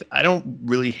I don't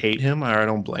really hate him, or I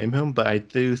don't blame him, but I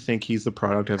do think he's the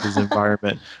product of his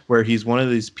environment, where he's one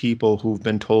of these people who've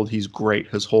been told he's great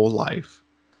his whole life.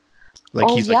 Like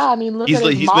Oh yeah, I mean, look at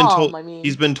his mom. I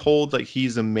he's mean, been told like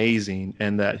he's amazing,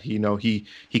 and that he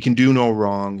can do no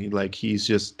wrong. Like he's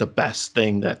just the best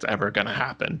thing that's ever gonna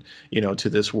happen, to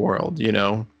this world.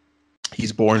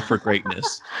 He's born for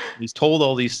greatness. He's told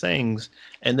all these things,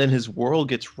 and then his world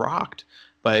gets rocked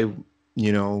by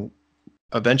you know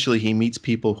eventually he meets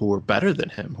people who are better than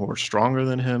him, who are stronger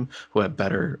than him, who have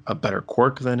a better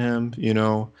quirk than him,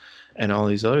 and all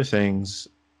these other things.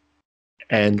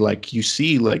 And like you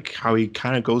see like how he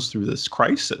kind of goes through this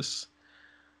crisis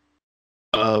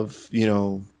of,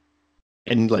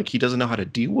 and like he doesn't know how to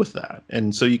deal with that.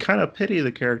 And so you kind of pity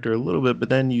the character a little bit, but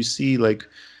then you see like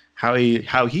how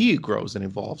he grows and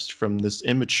evolves from this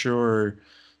immature,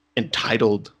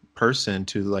 entitled person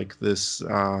to like this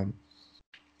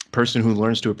person who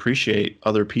learns to appreciate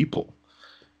other people,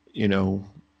 you know,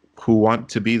 who want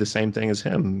to be the same thing as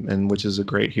him, and which is a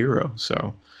great hero.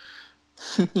 So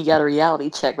he got a reality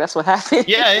check. That's what happened.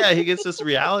 yeah, he gets this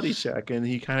reality check, and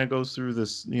he kind of goes through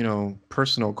this,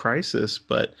 personal crisis.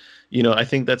 But I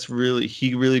think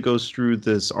he really goes through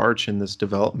this arch and this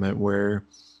development where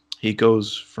he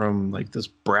goes from like this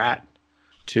brat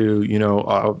to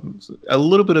a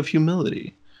little bit of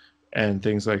humility and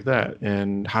things like that,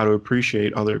 and how to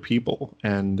appreciate other people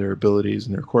and their abilities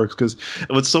and their quirks. Because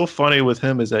what's so funny with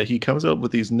him is that he comes up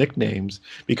with these nicknames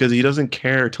because he doesn't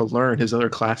care to learn his other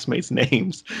classmates'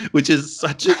 names, which is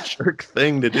such a jerk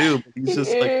thing to do. But he's He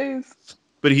just like, is.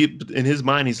 but in his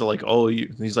mind, he's like, oh,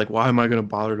 he's like, why am I going to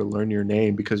bother to learn your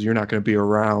name? Because you're not going to be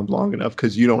around long enough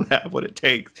because you don't have what it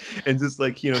takes. And just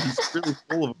like, he's really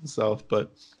full of himself.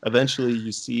 But eventually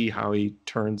you see how he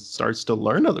starts to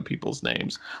learn other people's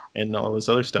names and all this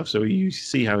other stuff. So you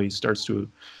see how he starts to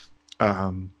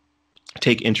um,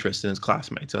 take interest in his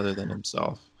classmates other than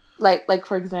himself. Like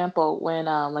for example, when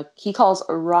like he calls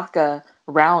Uraka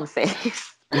round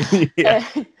face, Yeah.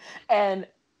 and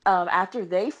after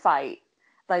they fight,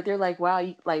 like they're like,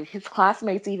 wow, like his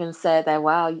classmates even said that,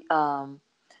 wow,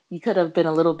 you could have been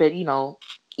a little bit,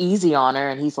 easy on her.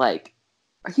 And he's like,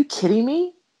 are you kidding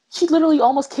me? She literally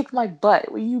almost kicked my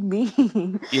butt. What do you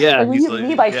mean? Yeah, Like, what do he's you like,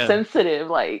 mean by yeah, sensitive?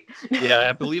 Like, yeah.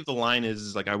 I believe the line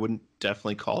is like, I wouldn't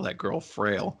definitely call that girl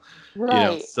frail,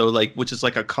 right. So like, which is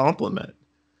like a compliment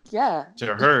Yeah.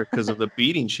 to her because of the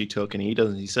beating she took, and he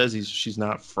doesn't. He says she's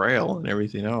not frail and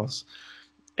everything else.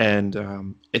 And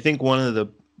I think one of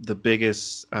the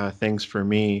biggest things for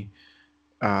me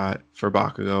for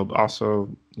Bakugo, but also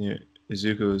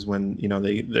Izuku, is when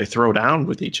they throw down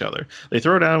with each other. They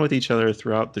throw down with each other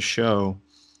throughout the show,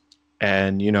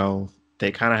 and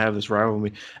they kind of have this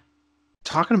rivalry.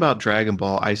 Talking about Dragon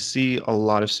Ball, I see a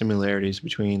lot of similarities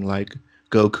between like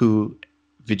Goku,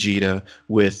 Vegeta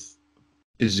with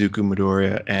Izuku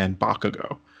Midoriya and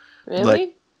Bakugo. Like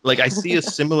Really? like I see a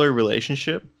similar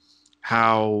relationship,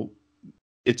 how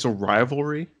it's a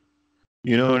rivalry,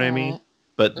 you know what I mean? Right.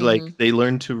 But Mm-hmm. like they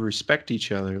learn to respect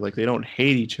each other. Like they don't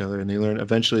hate each other, and they learn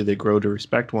eventually they grow to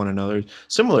respect one another,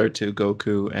 similar to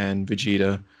Goku and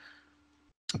Vegeta,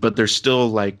 but there's still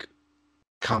like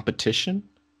competition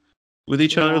with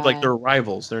each other. Like Right. they're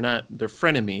rivals. They're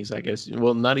frenemies, I guess.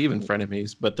 Well, not even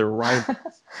frenemies, but they're rivals.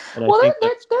 And I Well, think they're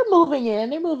that's they're moving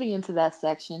in. They're moving into that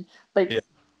section. But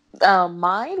yeah.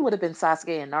 mine would have been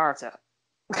Sasuke and Naruto.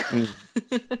 Mm.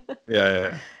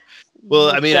 Yeah. Well,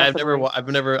 I Most mean, definitely. I've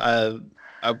never,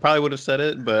 I probably would have said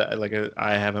it, but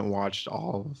I haven't watched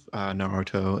all of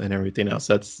Naruto and everything else.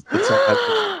 That's on my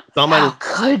list. It's on my How list.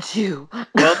 could you?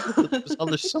 Well,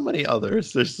 there's so many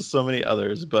others. There's just so many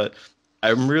others, but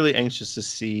I'm really anxious to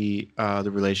see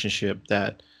the relationship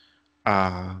that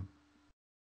uh,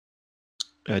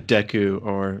 Deku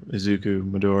or Izuku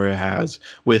Midoriya has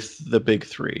with the big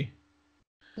three,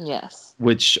 Yes.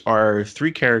 which are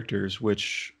three characters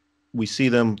which we see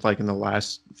them like in the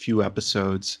last few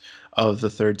episodes of the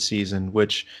third season,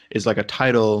 which is like a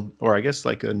title, or I guess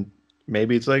like a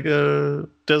maybe it's like a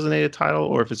designated title,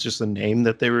 or if it's just a name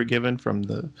that they were given from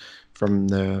the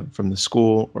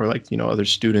school, or like other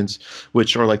students,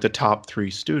 which are like the top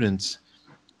three students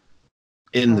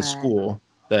in the Right. school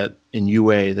that in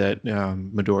UA that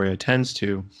Midoriya attends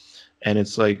to, and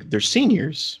it's like they're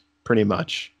seniors pretty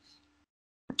much,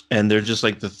 and they're just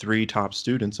like the three top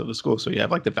students of the school. So you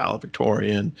have like the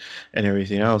valedictorian and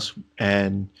everything else,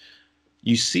 and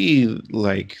you see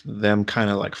like them kind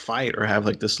of like fight or have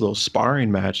like this little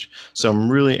sparring match. So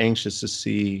I'm really anxious to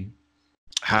see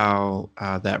how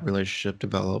that relationship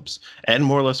develops and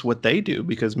more or less what they do,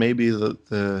 because maybe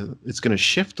the it's going to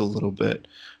shift a little bit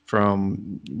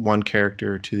from one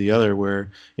character to the other, where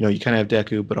you kind of have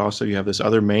Deku, but also you have this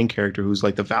other main character who's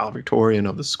like the valedictorian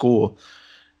of the school,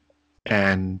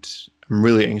 and I'm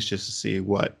really anxious to see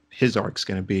what his arc's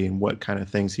going to be and what kind of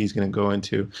things he's going to go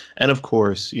into, and of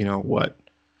course, what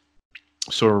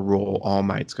sort of role All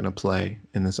Might's going to play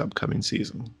in this upcoming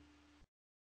season.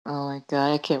 Oh my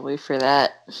god, I can't wait for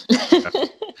that.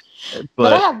 But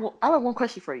But I have one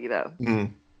question for you though. mm,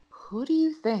 Who do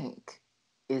you think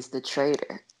is the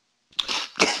traitor?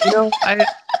 I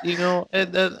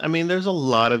I mean, there's a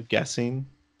lot of guessing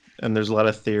and there's a lot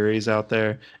of theories out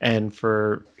there, and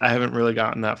for I haven't really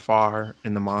gotten that far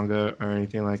in the manga or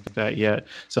anything like that yet,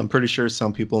 so I'm pretty sure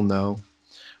some people know,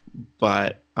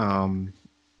 but I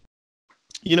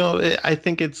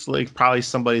think it's like probably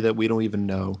somebody that we don't even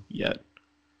know yet.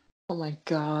 Oh my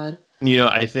god.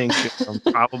 I think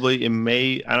probably it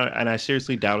may. I don't, and I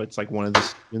seriously doubt it's like one of the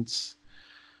students.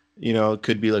 It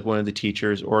could be like one of the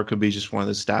teachers, or it could be just one of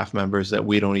the staff members that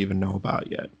we don't even know about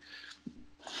yet.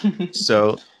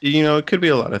 So it could be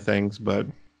a lot of things, but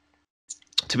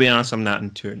to be honest, I'm not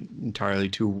entirely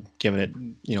too giving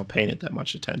it, paying it that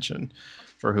much attention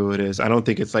for who it is. I don't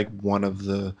think it's like one of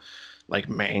the like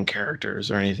main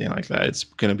characters or anything like that. It's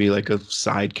gonna be like a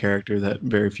side character that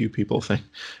very few people think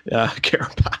care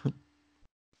about.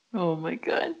 Oh my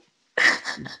god.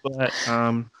 But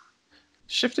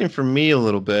shifting for me a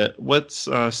little bit, what's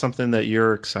something that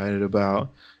you're excited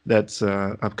about that's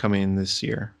upcoming this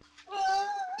year?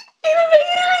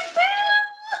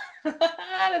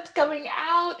 It's coming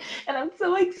out, and I'm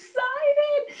so excited.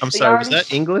 I'm They sorry, was already.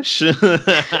 that English?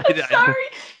 I'm sorry.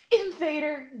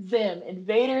 Invader Zim,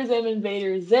 Invader Zim,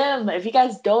 Invader Zim. If you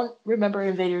guys don't remember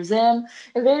Invader Zim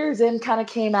kind of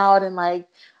came out in like,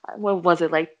 what was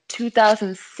it, like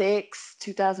 2006,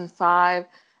 2005.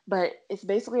 But it's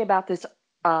basically about this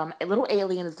a little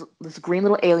alien, this green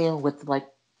little alien with like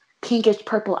pinkish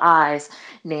purple eyes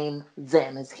named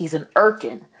Zim. He's an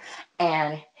Urkin,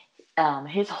 and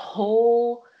his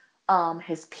whole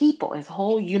his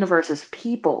whole universe's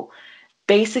people,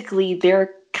 basically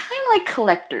they're kind of like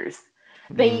collectors.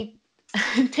 Mm, They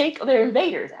they're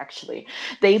invaders actually.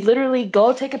 They literally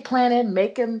go take a planet,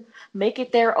 make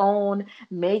it their own,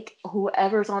 make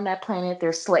whoever's on that planet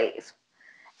their slave.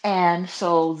 And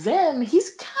so Zim, he's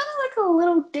kind of like a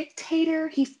little dictator.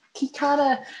 He kind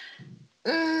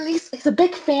of he's a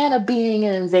big fan of being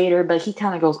an invader, but he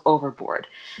kind of goes overboard.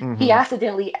 He Mm-hmm.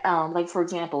 accidentally, like for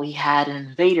example, he had an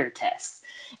invader test,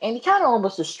 and he kind of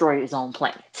almost destroyed his own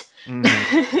planet.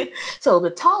 Mm-hmm. So the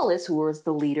tallest, who are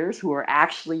the leaders, who are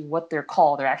actually what they're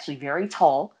called, they're actually very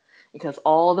tall, because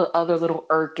all the other little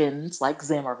Urkins like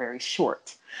Zim are very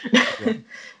short. Yeah.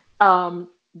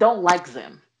 Don't like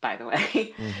Zim, by the way.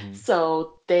 Mm-hmm.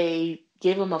 So they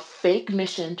give him a fake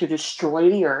mission to destroy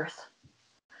the Earth,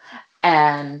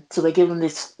 and so they give him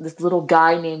this little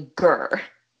guy named Gur,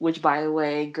 which by the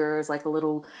way, Gur is like a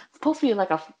little supposed to be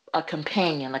like a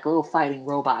companion, like a little fighting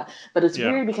robot. But it's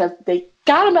Yeah. weird because they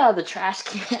got him out of the trash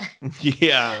can.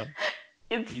 Yeah.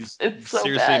 it's He's it's so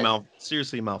bad.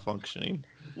 seriously malfunctioning.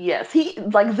 Yes, he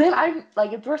like Zim. I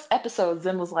like in the first episode,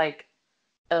 Zim was like,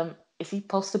 is he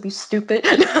supposed to be stupid?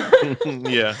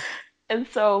 Yeah. And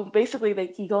so basically,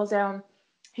 he goes down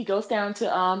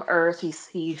to Earth.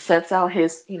 He sets out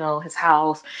his his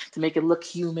house to make it look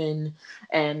human,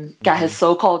 and got his Mm-hmm.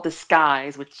 so-called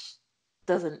disguise, which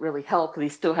doesn't really help because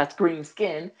he still has green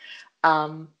skin.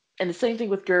 And the same thing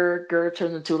with Gur. Gur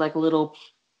turns into like a little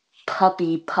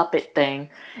puppy puppet thing,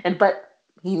 but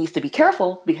he needs to be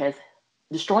careful because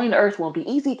destroying the Earth won't be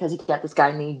easy because he got this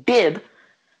guy named Dib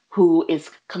who is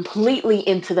completely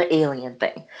into the alien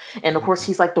thing. And of course,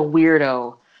 Mm-hmm. he's like the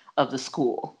weirdo of the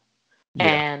school. Yeah.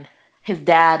 And his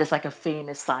dad is like a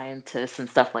famous scientist and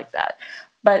stuff like that.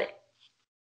 But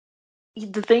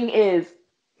the thing is,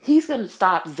 he's going to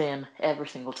stop Zim every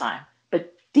single time.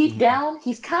 But deep Mm-hmm. down,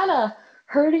 he's kind of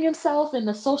hurting himself in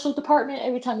the social department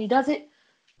every time he does it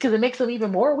because it makes him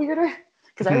even more weirder.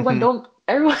 Because everyone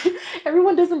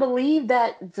doesn't believe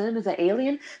that Zim is an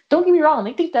alien. Don't get me wrong,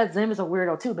 they think that Zim is a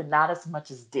weirdo too, but not as much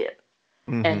as Dib.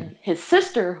 Mm-hmm. And his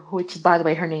sister, which by the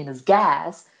way her name is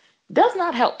Gaz, does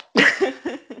not help.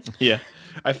 Yeah.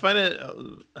 I find it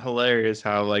hilarious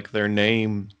how like their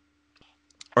name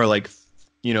or like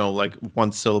like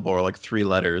one syllable or like three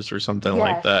letters or something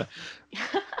like Yes.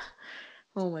 that.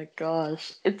 Oh my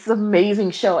gosh. It's an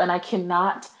amazing show and I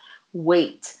cannot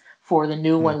wait for the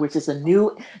new Mm. one, which is a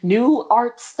new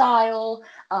art style,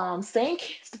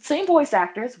 same voice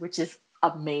actors, which is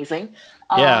amazing.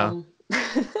 Yeah. Um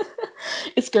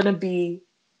it's gonna be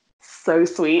so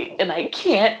sweet and I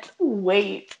can't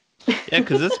wait. Yeah,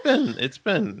 because it's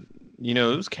been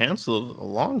it was canceled a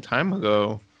long time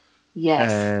ago,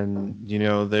 Yes. and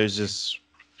there's just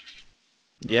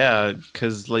yeah,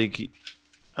 because like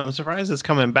I'm surprised it's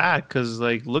coming back because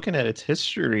like looking at its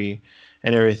history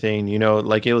and everything,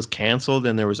 like it was canceled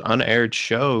and there was unaired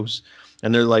shows,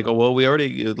 and they're like, oh well, we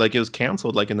already like it was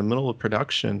canceled like in the middle of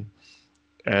production,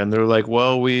 and they're like,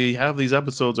 well, we have these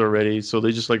episodes already, so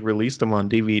they just like released them on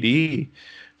DVD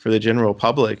for the general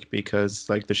public because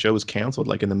like the show was canceled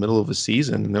like in the middle of a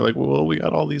season, and they're like, well, we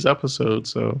got all these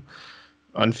episodes, so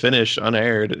unfinished,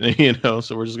 unaired,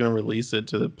 so we're just gonna release it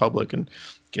to the public and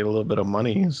get a little bit of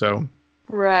money. So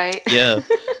Right. yeah,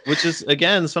 which is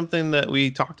again something that we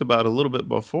talked about a little bit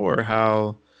before,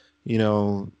 how you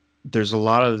know there's a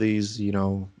lot of these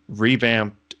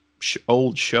revamped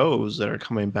old shows that are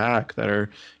coming back that are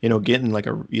getting like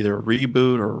either a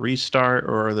reboot or a restart,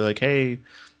 or they're like, hey,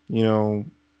 you know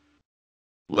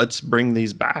let's bring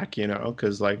these back,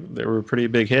 because like they were a pretty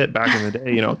big hit back in the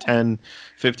day, 10,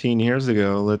 15 years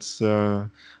ago.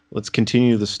 Let's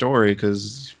continue the story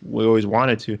because we always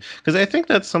wanted to. Because I think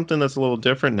that's something that's a little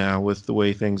different now with the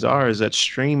way things are, is that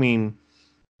streaming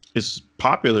is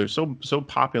popular, so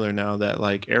popular now that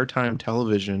like airtime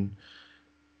television,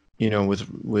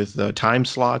 with time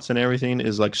slots and everything,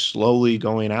 is like slowly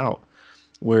going out,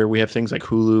 where we have things like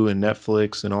Hulu and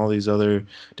Netflix and all these other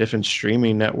different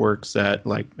streaming networks that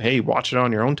like, hey, watch it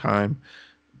on your own time,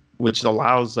 which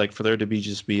allows like for there to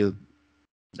be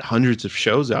hundreds of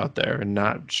shows out there and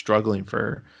not struggling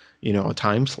for, a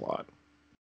time slot.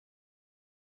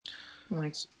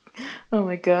 Like, oh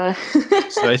my god.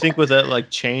 So I think with that like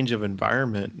change of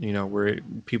environment, where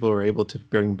people are able to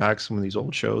bring back some of these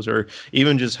old shows or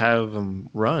even just have them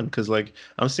run, because like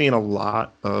I'm seeing a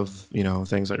lot of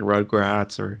things like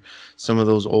Rugrats or some of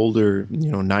those older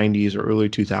 90s or early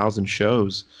 2000s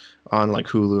shows on like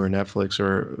Hulu or Netflix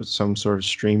or some sort of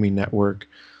streaming network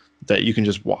that you can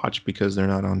just watch because they're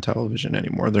not on television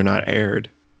anymore. They're not aired.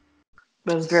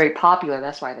 But it's very popular,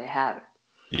 that's why they have it.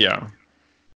 Yeah.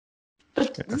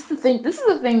 But this is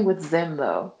the thing with Zim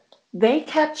though. they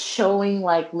kept showing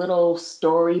like little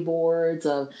storyboards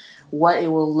of what it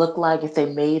will look like if they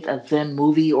made a Zim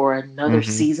movie or another Mm-hmm.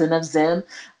 season of Zim,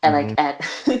 and Mm-hmm. like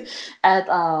at at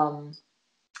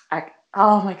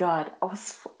oh my god,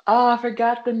 I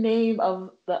forgot the name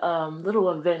of the little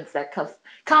events that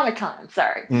Comic Con,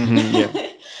 sorry. Mm-hmm. Yeah.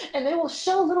 And they will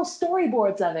show little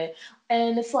storyboards of it,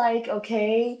 and it's like,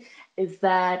 okay, is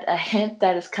that a hint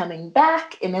that it's coming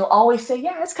back? And they'll always say,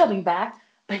 yeah, it's coming back,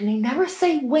 but they never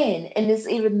say when, and it's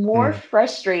even more Mm.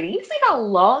 frustrating. You see how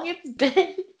long it's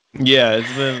been? Yeah,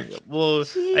 it's been well.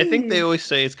 I think they Jeez. always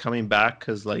say it's coming back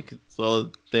because, like, well,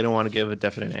 they don't want to give a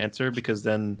definite answer because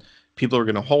then people are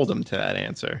going to hold them to that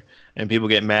answer, and people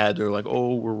get mad. They're like,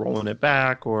 "Oh, we're rolling it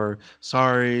back," or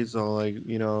 "Sorry." So, like,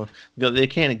 they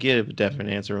can't give a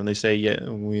definite answer when they say, "Yeah,"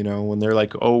 when they're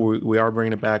like, "Oh, we are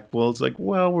bringing it back." Well, it's like,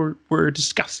 well, we're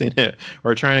discussing it.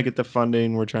 We're trying to get the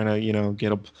funding. We're trying to,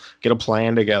 get a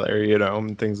plan together,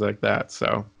 and things like that.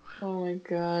 So, Oh my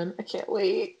god, I can't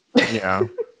wait. yeah.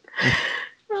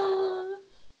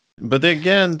 But then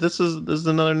again, this is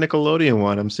another Nickelodeon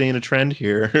one. I'm seeing a trend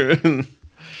here.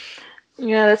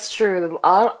 Yeah, that's true.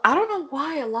 I don't know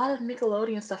why a lot of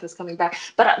Nickelodeon stuff is coming back,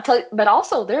 but but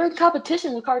also they're in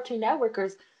competition with Cartoon Network.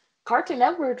 'Cause Cartoon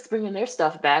Network's bringing their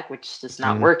stuff back, which is just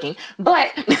not Mm, working.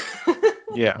 But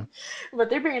yeah. but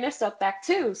they're bringing their stuff back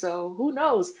too. So who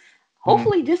knows? Mm.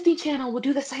 Hopefully, Disney Channel will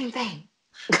do the same thing.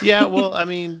 Yeah, well, I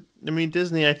mean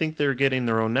Disney, I think they're getting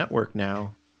their own network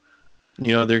now.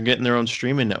 They're getting their own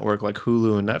streaming network like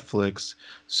Hulu and Netflix.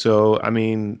 So, I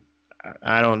mean,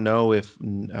 I don't know if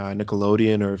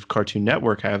Nickelodeon or if Cartoon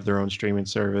Network have their own streaming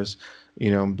service,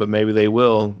 but maybe they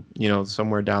will,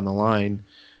 somewhere down the line,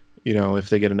 if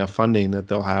they get enough funding that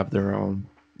they'll have their own,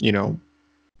 you know,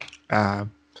 uh,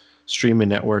 streaming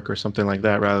network or something like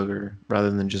that rather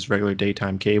than just regular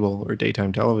daytime cable or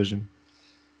daytime television.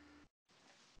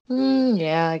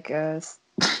 Yeah, I guess.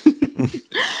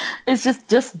 It's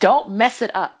just don't mess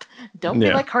it up. Don't be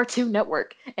Yeah. like Cartoon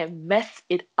Network and mess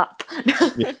it up.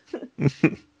 Yeah.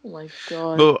 Oh my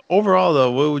god. But overall,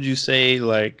 though, what would you say?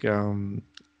 Like,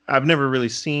 I've never really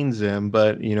seen Zim,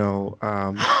 but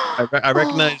I Oh,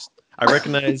 recognize,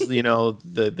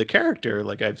 the character.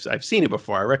 Like, I've seen it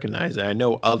before. I recognize it. I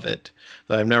know of it,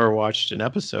 but I've never watched an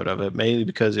episode of it. Mainly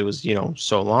because it was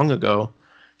so long ago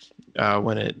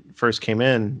when it first came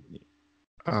in.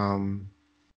 Um,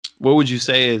 what would you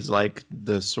say is like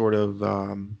the sort of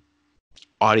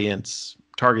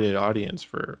targeted audience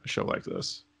for a show like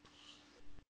this?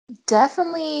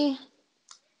 definitely,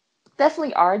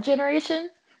 definitely our generation.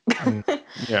 Mm, I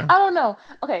yeah. don't know.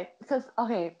 Okay, because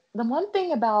the one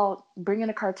thing about bringing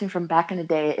a cartoon from back in the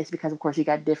day is because, of course, you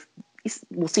got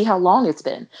We'll see how long it's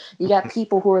been. You got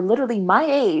people who are literally my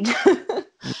age,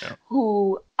 Yeah.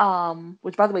 who,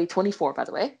 which by the way, 24, by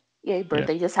the way, yay, Yeah.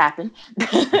 birthday just happened.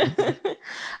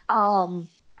 um,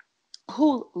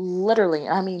 who literally,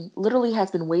 I mean, literally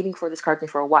has been waiting for this cartoon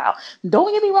for a while.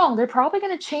 Don't get me wrong, they're probably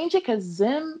gonna change it because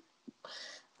Zim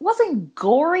wasn't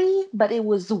gory, but it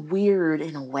was weird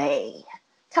in a way.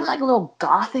 Kind of like a little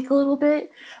gothic a little bit.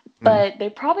 Mm, But they're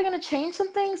probably gonna change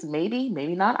some things. Maybe,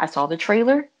 maybe not. I saw the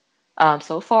trailer.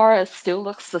 So far, it still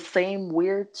looks the same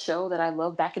weird show that I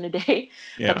loved back in the day.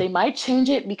 But yeah. they might change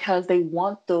it because they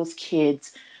want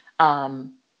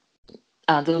um,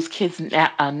 those kids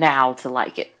now to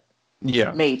like it.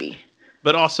 Yeah. Maybe.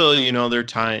 But also, they're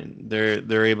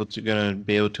gonna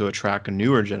be able to attract a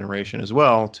newer generation as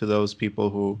well to those people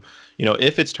who,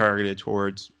 if it's targeted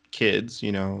towards kids,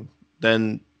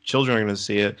 then children are gonna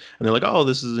see it and they're like, oh,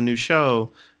 this is a new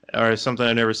show or something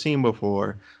I've never seen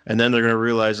before. And then they're gonna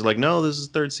realize like, no, this is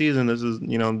third season. This is,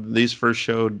 these first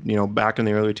showed, back in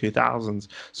the early 2000s.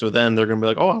 So then they're gonna be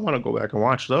like, oh, I want to go back and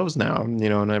watch those now,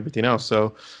 and everything else.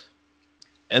 So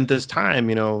at this time,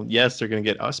 yes, they're going to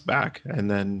get us back,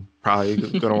 and then probably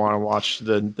going to want to watch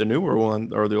the newer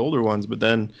one or the older ones. But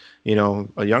then,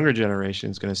 a younger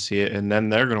generation is going to see it, and then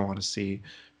they're going to want to see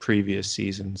previous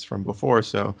seasons from before.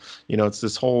 So, it's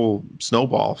this whole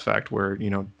snowball effect where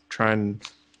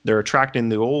they're attracting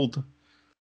the old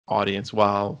audience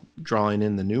while drawing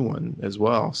in the new one as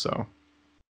well. So,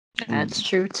 That's mm,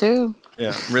 true too.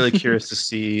 yeah, I'm really curious to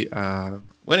see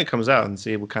when it comes out and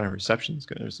see what kind of reception it's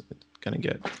going to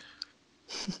get.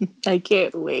 I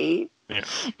can't wait. Yeah.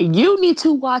 You need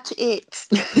to watch it.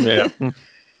 Yeah.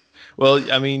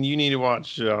 Well, I mean, you need to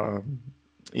watch, you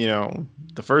know,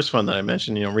 the first one that I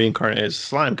mentioned, Reincarnated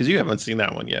Slime, because you haven't seen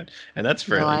that one yet, and that's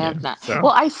No, fairly I new. have not. So,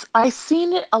 Well, I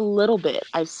seen it a little bit.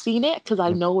 I've seen it because I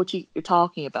know what you're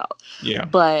talking about, yeah.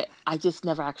 but I just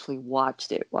never actually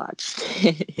watched it. Watched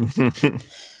it.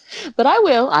 But I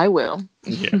will. I will.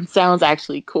 Yeah. Sounds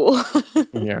actually cool.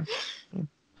 Yeah.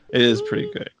 It is pretty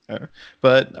good.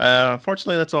 But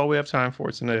unfortunately, that's all we have time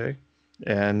for today.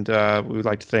 And we would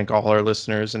like to thank all our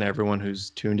listeners and everyone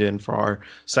who's tuned in for our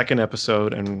second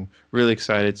episode, and really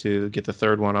excited to get the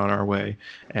third one on our way.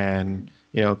 And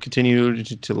continue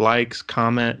to likes,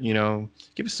 comment,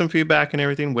 give us some feedback and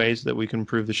everything, ways that we can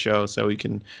improve the show so we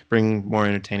can bring more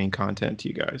entertaining content to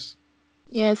you guys.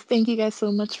 Yes, thank you guys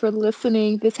so much for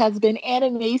listening. This has been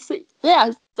animation.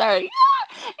 Yeah, sorry.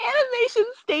 Animation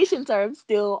Station. Sorry, I'm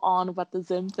still on about the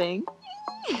Zim thing.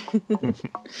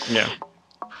 Yeah.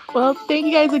 Well, thank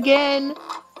you guys again.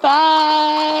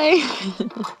 Bye.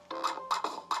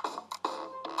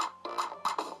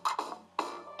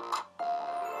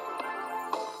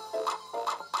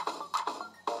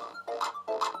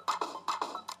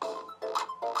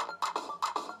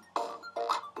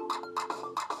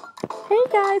 Hey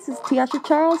guys, it's Teosha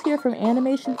Charles here from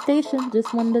Animation Station.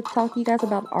 Just wanted to talk to you guys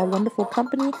about our wonderful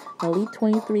company, Elite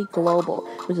 23 Global,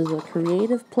 which is a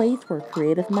creative place for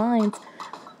creative minds.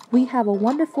 We have a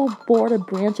wonderful board of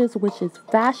branches, which is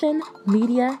fashion,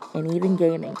 media, and even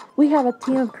gaming. We have a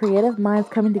team of creative minds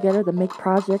coming together to make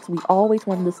projects we always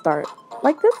wanted to start,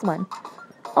 like this one.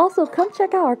 Also, come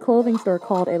check out our clothing store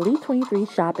called Elite 23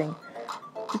 Shopping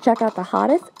to check out the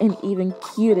hottest and even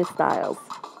cutest styles.